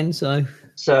weekend, so.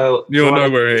 So you'll know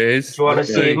where it is. Do you want to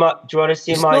see my? Do you want to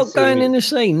see it's my? It's not going in the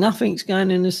sea. Nothing's going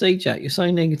in the sea, Jack. You're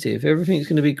so negative. Everything's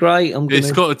going to be great.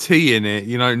 It's got a T in it.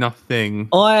 Nothing.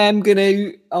 I'm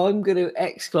gonna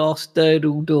X-Class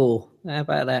Durdle door. How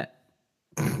about that?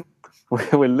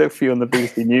 We'll look for you on the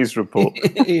BBC News report.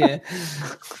 Yeah.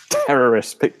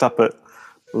 Terrorists picked up at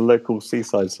local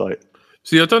seaside site.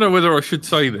 See, I don't know whether I should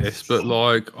say this, but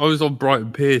I was on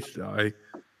Brighton Pier today,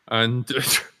 and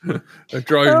a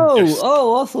drone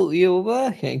I thought you were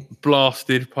working.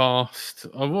 Blasted past.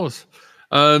 I was.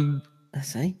 I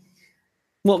see.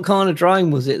 What kind of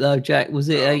drone was it though, Jack? Was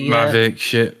it a Mavic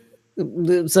shit?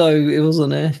 So it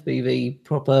wasn't an FPV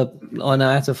proper. I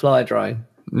know how to fly drone.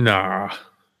 Nah.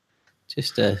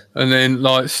 Just and then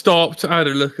stopped, had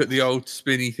a look at the old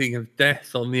spinny thing of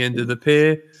death on the end of the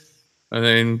pier, and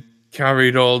then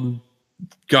carried on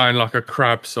going like a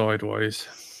crab sideways.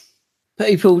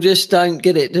 People just don't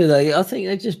get it, do they? I think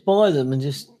they just buy them and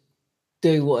just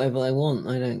do whatever they want.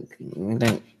 They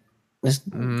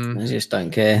just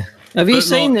don't care. Have you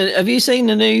seen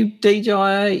the new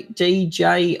DJI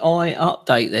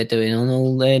update they're doing on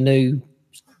all their new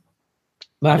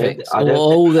Mavics?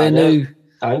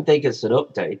 I don't think it's an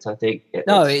update. I think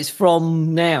it's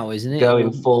from now, isn't it?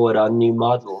 Going forward on new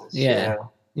models. Yeah.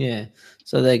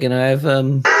 So they're going to have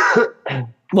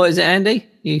what is it, Andy?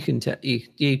 You can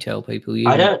you tell people.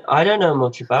 I don't know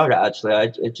much about it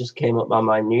actually. It just came up on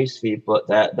my newsfeed, but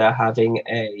they're having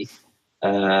a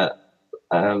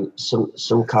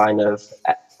some kind of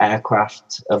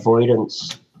aircraft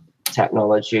avoidance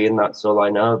technology, and that's all I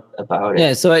know about it.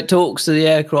 Yeah, so it talks to the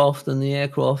aircraft, and the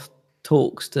aircraft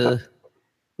talks to.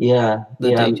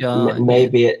 DJI.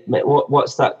 Maybe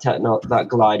what's that that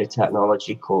glider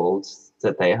technology called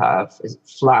that they have? Is it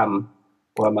FLAM?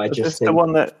 Or am I just the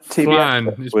one that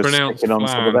TBS was sticking on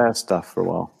some of their stuff for a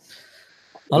while?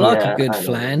 I like a good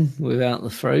flan without the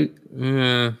fruit.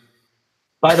 Yeah.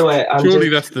 By the way, surely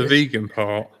that's the vegan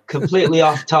part. Completely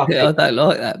off topic. I don't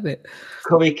like that bit.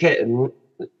 Cubby Kitten,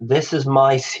 this is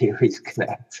my series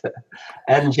connector.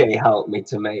 MJ helped me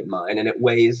to make mine, and it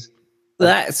weighs.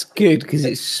 That's good because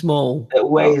it's small. It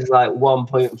weighs like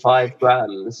 1.5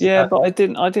 grams. Yeah, but I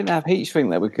didn't have heat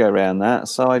shrink that would go around that,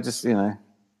 so I just I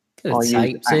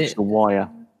used actual wire.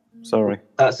 Sorry.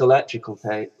 That's electrical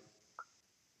tape.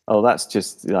 Oh, that's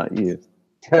just you.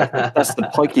 That's the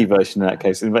pikey version in that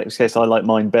case. In that case, I like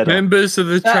mine better. Members of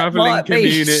the travelling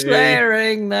community.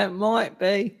 Swearing, that might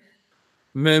be.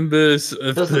 Members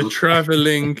of the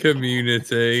travelling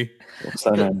community.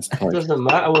 Doesn't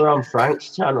matter. We're on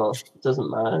Frank's channel. It doesn't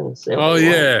matter. Oh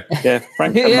yeah,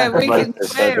 Frank. We can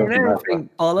swear and everything.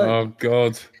 Oh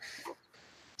God.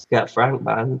 Get Frank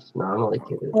banned. No, I'm only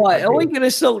kidding. Right, are we going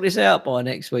to sort this out by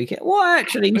next week? What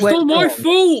actually it's went not my on?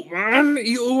 fault, man.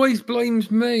 He always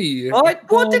blames me.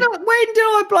 When did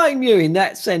I blame you in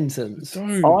that sentence?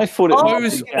 I thought I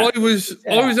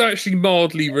was actually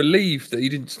mildly relieved that he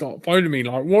didn't start phoning me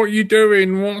like, "What are you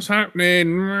doing? What's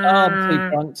happening?" I'm too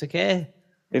drunk to care.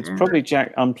 It's probably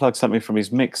Jack unplugged something from his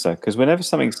mixer because whenever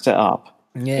something's set up,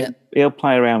 he'll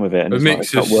play around with it. And the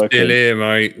mixer's still here,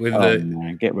 mate, with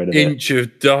get rid of inch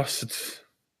of dust.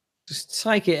 Just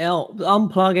take it out,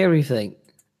 unplug everything.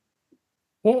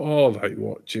 What are they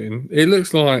watching? It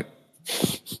looks like.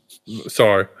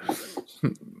 Sorry.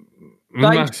 Dave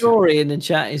Massive. Story in the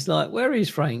chat is like, where is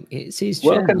Frank? It's his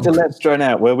Welcome to channel. Let's Drone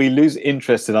Out, where we lose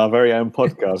interest in our very own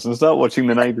podcast and start watching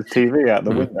the neighbours' TV out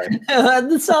the window.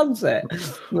 And the sunset.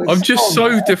 I'm just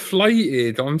so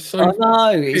deflated. I'm so I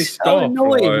know, it's pissed so off,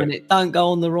 annoying like- when it don't go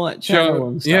on the right Do you channel know-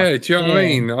 and stuff. yeah, do you know what I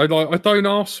mean? I don't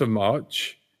ask for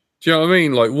much. Do you know what I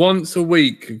mean? Like once a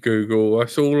week, Google.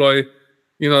 That's all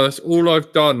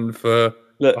I've done for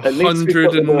Look, at least we've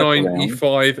got the workaround.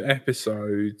 195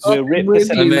 episodes. We'll rip With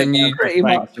this you, and then you pretty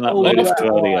Frank much and all upload it that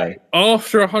to way. audio.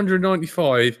 After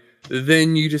 195,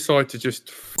 then you decide to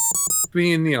just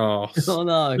me in the arse. I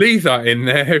know. Leave that in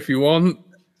there if you want.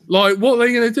 Like, what are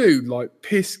they going to do? Like,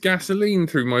 piss gasoline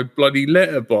through my bloody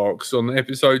letterbox on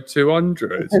episode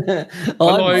 200?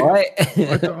 I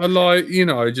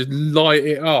like, just light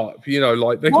it up.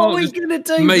 Like, they What are can't we just going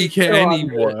to do? make for it any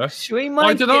 200? worse. Should we make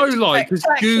I don't know, it like, because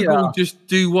spectacular? Google just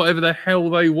do whatever the hell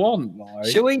they want. Like,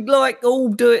 Should we all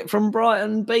do it from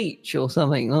Brighton Beach or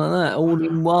something like that, all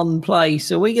in one place?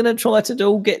 Are we going to try to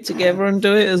all get together and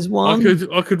do it as one?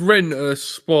 I could rent a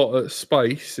spot at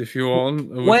Space if you want.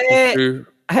 and we Where- could do-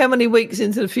 How many weeks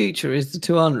into the future is the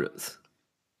 200th?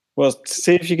 Well,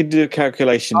 see if you can do a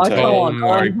calculation. I Tony. Oh can't.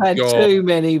 my I've had God. too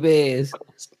many beers.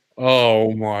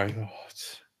 Oh my God.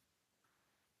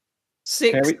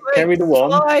 6, Carry the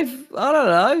one. 5, I don't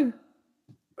know.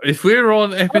 If we're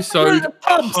on episode The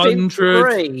pub's been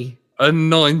 3.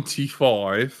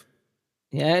 195,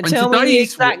 Yeah, And tell me the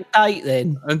today's- exact date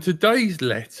then. and today's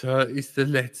letter is the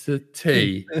letter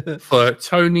T for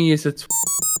Tony is a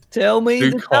Tell me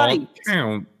who the can't date.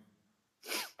 count.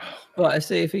 Right, let's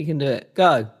see if he can do it.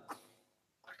 Go.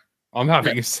 I'm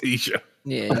having a seizure.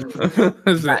 Yeah.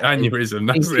 That's an aneurysm.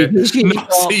 That's Because it. you Not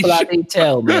can't seizure. bloody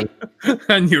tell me.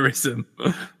 Aneurysm.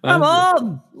 Come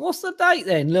on. What's the date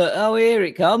then? Look, oh, here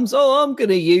it comes. Oh, I'm going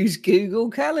to use Google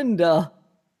Calendar.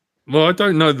 Well, I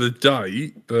don't know the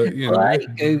date, but you know. I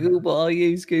hate Google, but I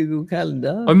use Google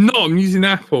Calendar. I'm not. I'm using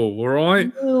Apple. All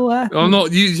right. Oh, happy. I'm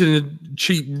not using a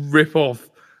cheap rip-off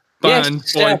banned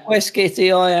Yes, by Southwest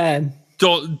Kitty, I am.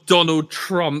 Donald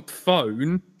Trump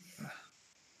phone.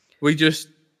 We just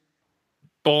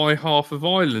buy half of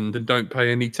Ireland and don't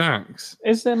pay any tax.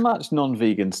 Is there much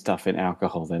non-vegan stuff in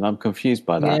alcohol then? I'm confused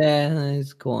by that. Yeah,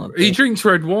 it's quite. a He bit. drinks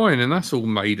red wine, and that's all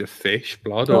made of fish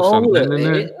blood or Not all something, of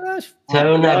isn't it. it? That's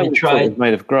Tone, I have you always thought it tried? was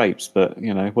made of grapes, but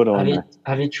what do I know?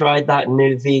 Have you tried that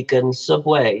new vegan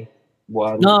Subway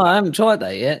one? No, I haven't tried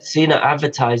that yet. Seen it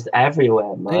advertised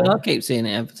everywhere, man. Yeah, I keep seeing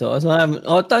it advertised.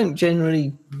 I don't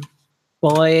generally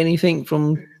buy anything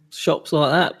from shops like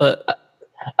that, but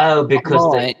Oh,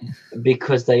 because right.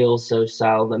 because they also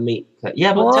sell the meat.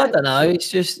 Yeah, but Well, I don't know. It's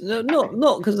just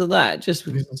not because of that. Just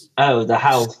because Oh, the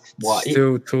health. What?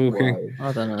 Still talking.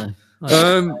 I don't know. I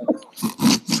don't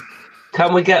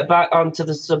Can we get back onto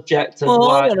the subject of well,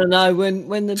 I why? want to know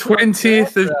when the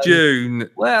 20th of June.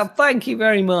 Well, thank you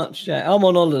very much, Jack. I'm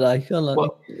on holiday.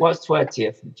 What's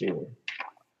 20th of June?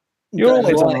 You're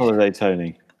always on Right. holiday,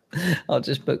 Tony. I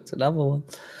just booked another one.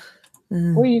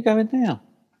 Where are you going now?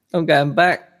 I'm going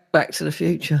back to the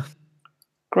future.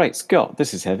 Great Scott,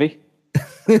 this is heavy.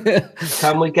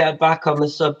 Can we get back on the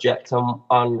subject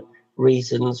on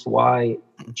reasons why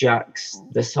Jack's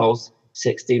this whole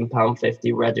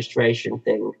 £16.50 registration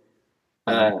thing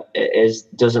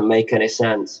doesn't make any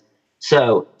sense?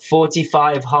 So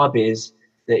 45 hobbies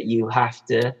that you have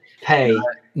to pay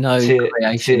No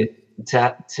creation.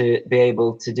 to be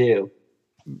able to do.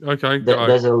 Okay, go.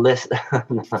 There's a list.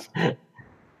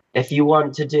 If you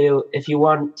want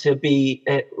to be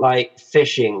like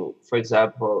fishing, for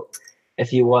example,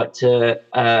 if you want to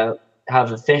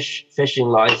have a fishing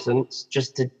license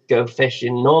just to go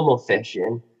fishing, normal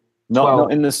fishing,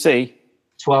 Not in the sea.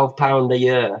 £12 a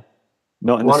year.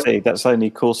 Not in the sea. That's only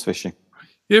coarse fishing.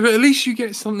 Yeah, but at least you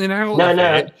get something out No, of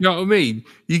no. it. You know what I mean?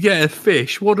 You get a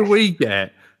fish. What do we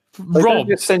get? They don't Rob.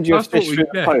 just send you a That's what fish we through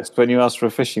the get. post when you ask for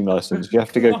a fishing license. You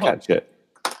have to go catch it.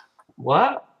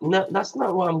 What? No, that's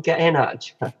not what I'm getting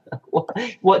at.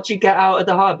 What do you get out of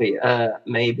the hobby?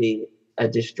 Maybe a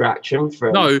distraction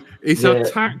from. No, it's Yeah. a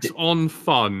tax on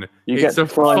fun. You It's get a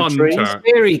to climb fun trees. tax.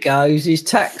 Here he goes. His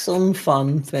tax on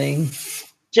fun thing.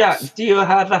 Jack, do you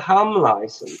have a ham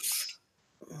license?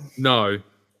 No.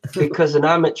 Because an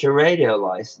amateur radio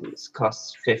license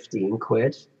costs 15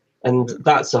 quid, and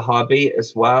that's a hobby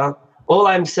as well. All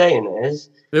I'm saying is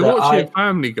They're that watching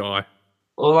Family Guy.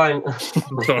 all I'm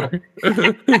Sorry.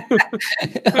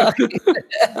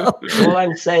 all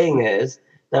I'm saying is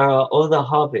there are other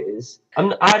hobbies.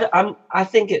 I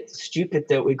think it's stupid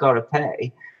that we gotta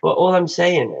pay, but all I'm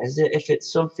saying is that if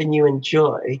it's something you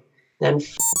enjoy, then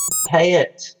pay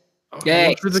it.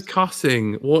 What's with the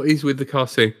cussing? What is with the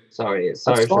cussing? Sorry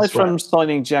for Aside swearing. from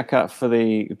signing Jack up for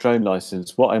the drone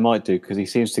license, what I might do, because he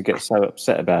seems to get so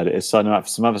upset about it, is sign him up for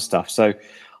some other stuff. So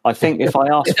I think if I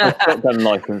ask for a shotgun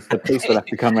license, the police will have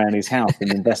to come around his house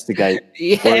and investigate where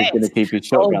he's going to keep his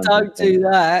Oh, shotgun. don't do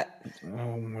that.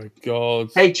 Oh my god!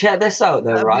 Hey, check this out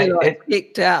though, That'd right? be like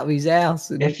kicked out of his house.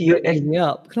 And if you- beating me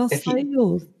up. Can I if say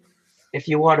yours? If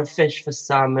you want to fish for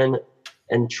salmon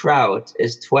and trout,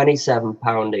 is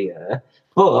 £27 a year.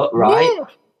 But right,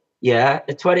 What? yeah,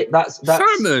 20. That's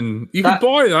Salmon. You that- can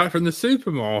buy that from the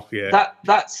supermarket.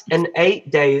 That's an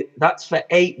 8 day. That's for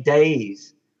 8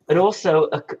 days, and also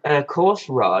a course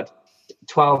rod,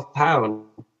 £12.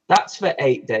 That's for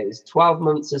 8 days. 12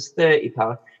 months is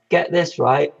 £30. Get this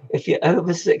right. If you're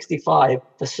over 65,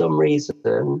 for some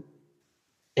reason,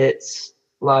 it's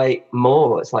like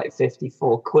more. It's like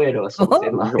 54 quid or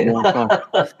something like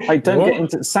that. Hey, don't What? get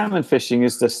into salmon fishing.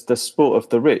 Is the sport of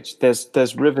the rich.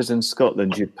 There's rivers in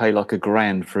Scotland you'd pay like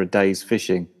 $1,000 for a day's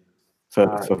fishing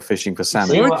for fishing for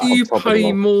salmon. See Why what- do you On top of pay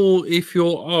that. more if you're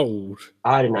old?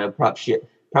 I don't know. Perhaps you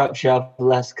have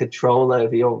less control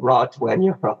over your rod when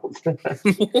you're old.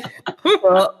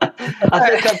 Well, I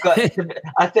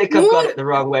think I've got it the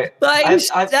wrong way.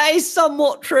 that is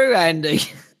somewhat true, Andy.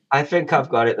 I think I've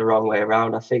got it the wrong way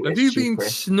around. I think Have it's you cheaper. been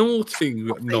snorting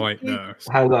at night, nurse?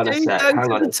 Hang on a Do you sec. go Hang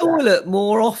to on the a sec. toilet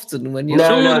more often when you're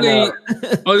No. Surely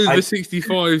over I-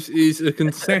 65s is a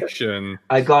concession.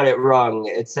 I got it wrong.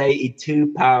 It's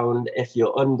 £82 if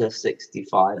you're under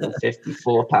 65 and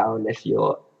 £54 if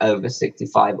you're over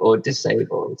 65 or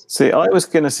disabled. See, I was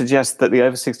going to suggest that the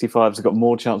over 65s have got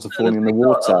more chance of falling in the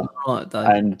water, Right, though.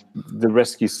 and the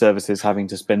rescue services having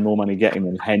to spend more money getting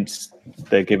them. Hence,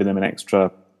 they're giving them an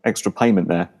extra payment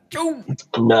there.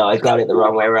 No, I got it the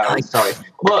wrong way around. Sorry.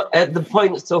 But the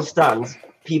point still stands.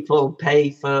 People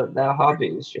pay for their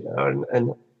hobbies,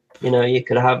 and you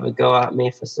could have a go at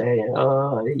me for saying,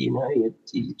 oh, you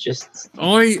just.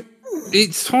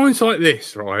 It's times like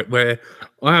this, right, where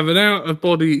I have an out of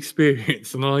body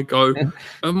experience and I go,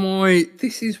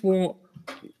 this is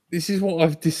what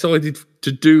I've decided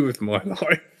to do with my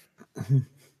life.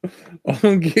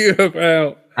 I'll give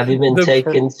about Have you been The-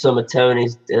 taking some of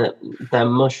Tony's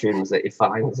them mushrooms that he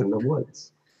finds in the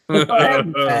woods? I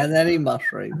haven't found any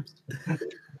mushrooms.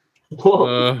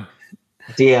 What?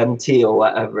 DMT or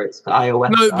whatever it's iOS.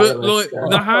 no, but iOS, like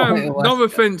the ham. No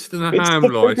offense to the It's ham the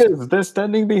license. figures. They're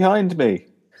standing behind me.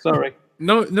 Sorry.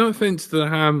 No offense to the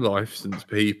ham license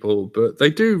people, but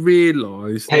they do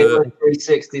realise Halo that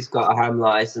 360's got a ham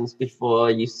license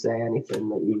before you say anything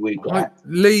that you regret.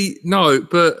 Lee. No,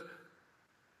 but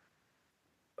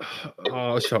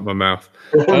I'll shut my mouth.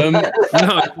 No,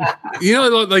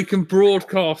 like they can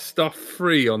broadcast stuff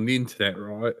free on the internet,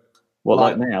 right? What,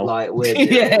 like now? Like we're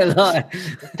Yeah, like,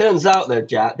 Turns out though,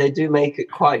 Jack, they do make it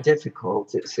quite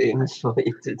difficult, it seems, for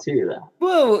you to do that.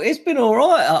 well, it's been all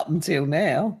right up until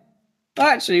now.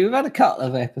 Actually, we've had a couple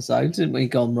of episodes, haven't we,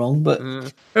 gone wrong? But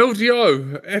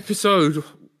LGO episode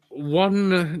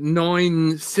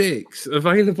 196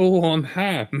 available on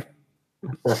ham.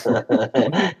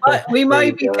 we may There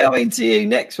you be go. coming to you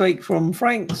next week from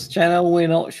Frank's channel. We're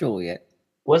not sure yet.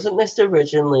 Wasn't this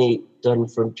originally done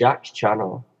from Jack's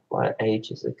channel like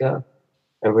ages ago?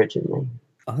 Originally.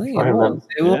 I think I it was. remember.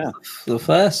 It was Yeah. the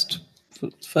first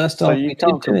So time you we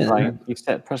can't did do it. complain. You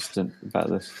set precedent about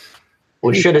this.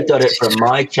 We should have done it from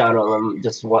my channel and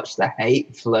just watched the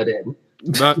hate flood in.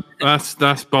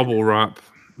 That's bubble wrap.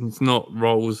 It's not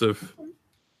rolls of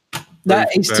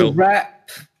That is to Bell. wrap.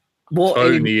 What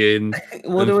Tony in.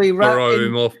 what and do we wrap? throw in?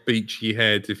 him off Beachy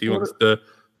Head if he What- wants to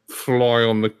fly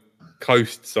on the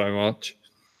coast so much.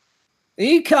 Are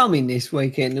you coming this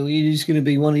weekend, or are you just going to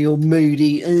be one of your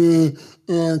moody?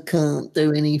 I can't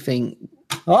do anything.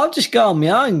 I'll just go on my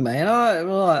own, man.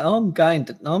 I'm going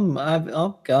to.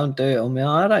 I'll go and do it on my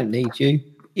own. I don't need you.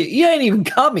 You ain't even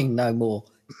coming no more.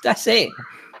 That's it.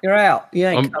 You're out. You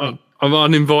ain't coming. I'm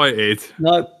uninvited.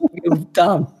 No, you're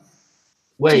done.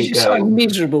 Where you You're so going?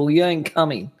 miserable. You ain't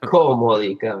coming. Cornwall,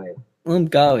 you going? I'm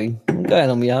going. I'm going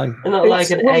on my own. It's not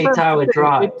like an It's- 8-hour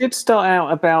drive. It did start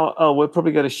out about, we're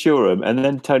probably going to Shoreham, and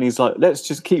then Tony's like, let's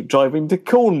just keep driving to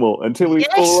Cornwall until we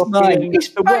fall Yes, off the mate. end It's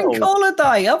of the bank world.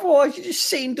 holiday. Otherwise, you just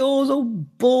sit indoors all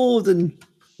bored and. Like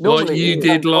Normally, you in did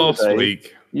bank last holiday,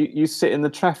 week. You sit in the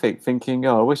traffic thinking,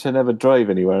 I wish I never drove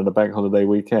anywhere on a bank holiday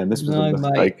weekend. This was No, a mate.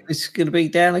 mistake. It's going to be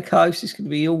down the coast. It's going to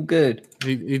be all good.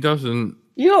 He doesn't.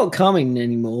 You're not coming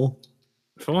anymore.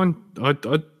 Fine.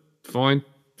 I'd fine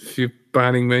if you're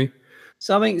banning me.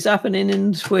 Something's happening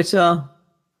in Twitter.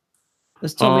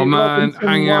 There's Oh Tommy man, Robinson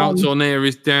Hangouts one. on air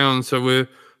is down, so we're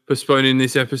postponing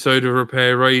this episode of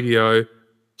Repair Radio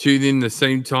Tune in the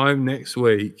same time next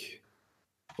week.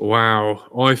 Wow,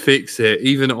 iFixit.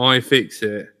 Even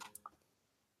iFixit.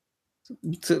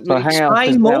 So Hangouts Explain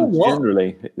is more. down What?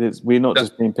 generally. We're not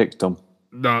just being picked on.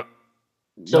 No.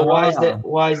 So why is Ah.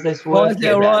 this Why working? is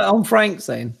it all right on Frank's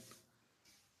then?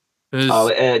 Oh,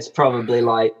 it's probably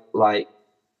like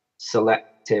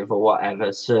selective or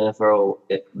whatever server or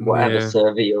whatever Yeah.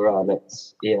 server you're on.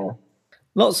 It's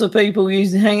Lots of people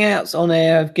using Hangouts on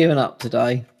air have given up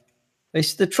today.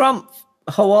 It's the Trump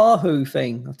Oahu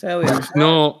thing, I tell you. It's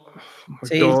not. Oh my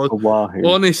It is. God. Oahu.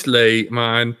 Honestly,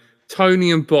 man,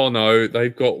 Tony and Bono,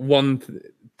 they've got one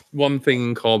thing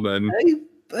in common.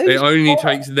 It only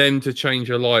takes them to change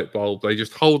a light bulb. They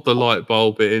just hold the light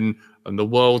bulb in, and the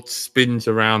world spins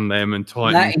around them and That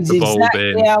tightens is the bulb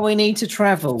exactly in. how we need to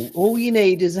travel. All you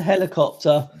need is a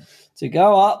helicopter to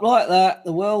go up like that.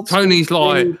 The world Tony's spins,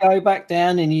 like- then you go back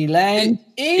down and you land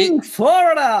in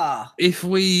Florida. If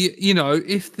we,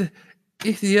 if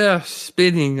the Earth's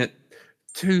spinning at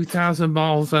 2,000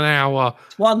 miles an hour,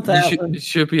 It's 1,000. you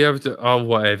should be able to. Oh,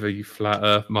 whatever, you flat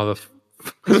Earth mother.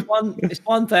 It's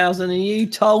 1,000, and you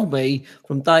told me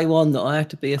from day one that I have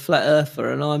to be a flat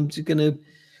earther, and I'm just going to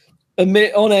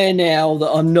admit on air now that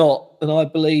I'm not, and I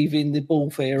believe in the ball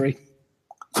theory.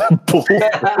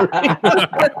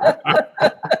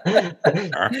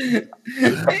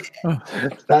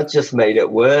 that just made it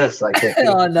worse. I think.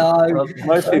 I know.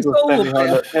 Most people stand behind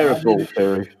that terrible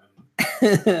theory.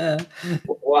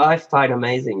 What I find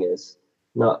amazing is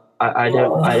I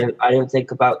don't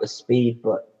think about the speed,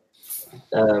 but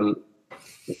I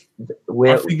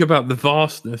think about the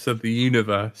vastness of the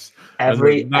universe.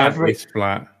 every and that is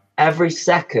flat. every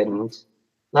second,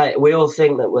 like we all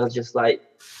think that we're just like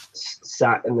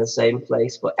sat in the same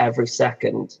place, but every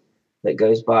second that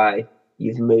goes by,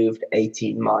 you've moved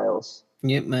 18 miles.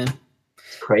 Yep, man.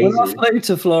 It's crazy. When I flew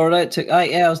to Florida, it took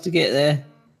 8 hours to get there.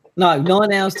 No,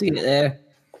 9 hours to get there,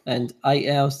 and 8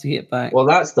 hours to get back. Well,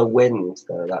 that's the wind,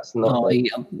 though. That's not.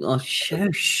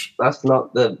 Shush. That's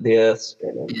not the Earth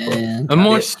spinning. Yeah. And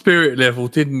my spirit level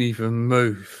didn't even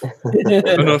move.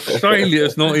 And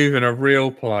Australia's not even a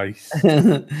real place.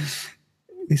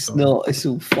 It's not. It's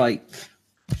all fake.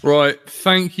 Right,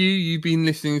 thank you. You've been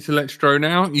listening to Let's Drone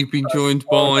Out. You've been joined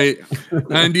by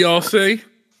Andy RC,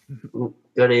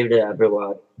 Good evening,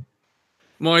 everyone.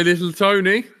 my little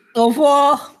Tony, Au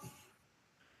revoir.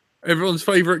 everyone's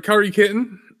favourite curry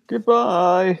kitten,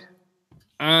 Goodbye.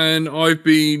 and I've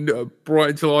been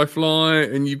Bright Till I Fly,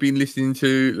 and you've been listening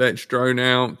to Let's Drone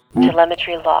Out.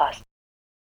 Telemetry lost.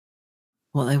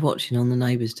 What are they watching on the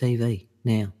neighbour's TV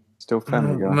now? Still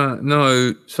Family Guy.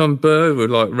 No, some bird with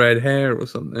like red hair or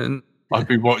something. I've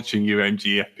been watching you,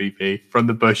 MGFPP, from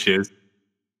the bushes.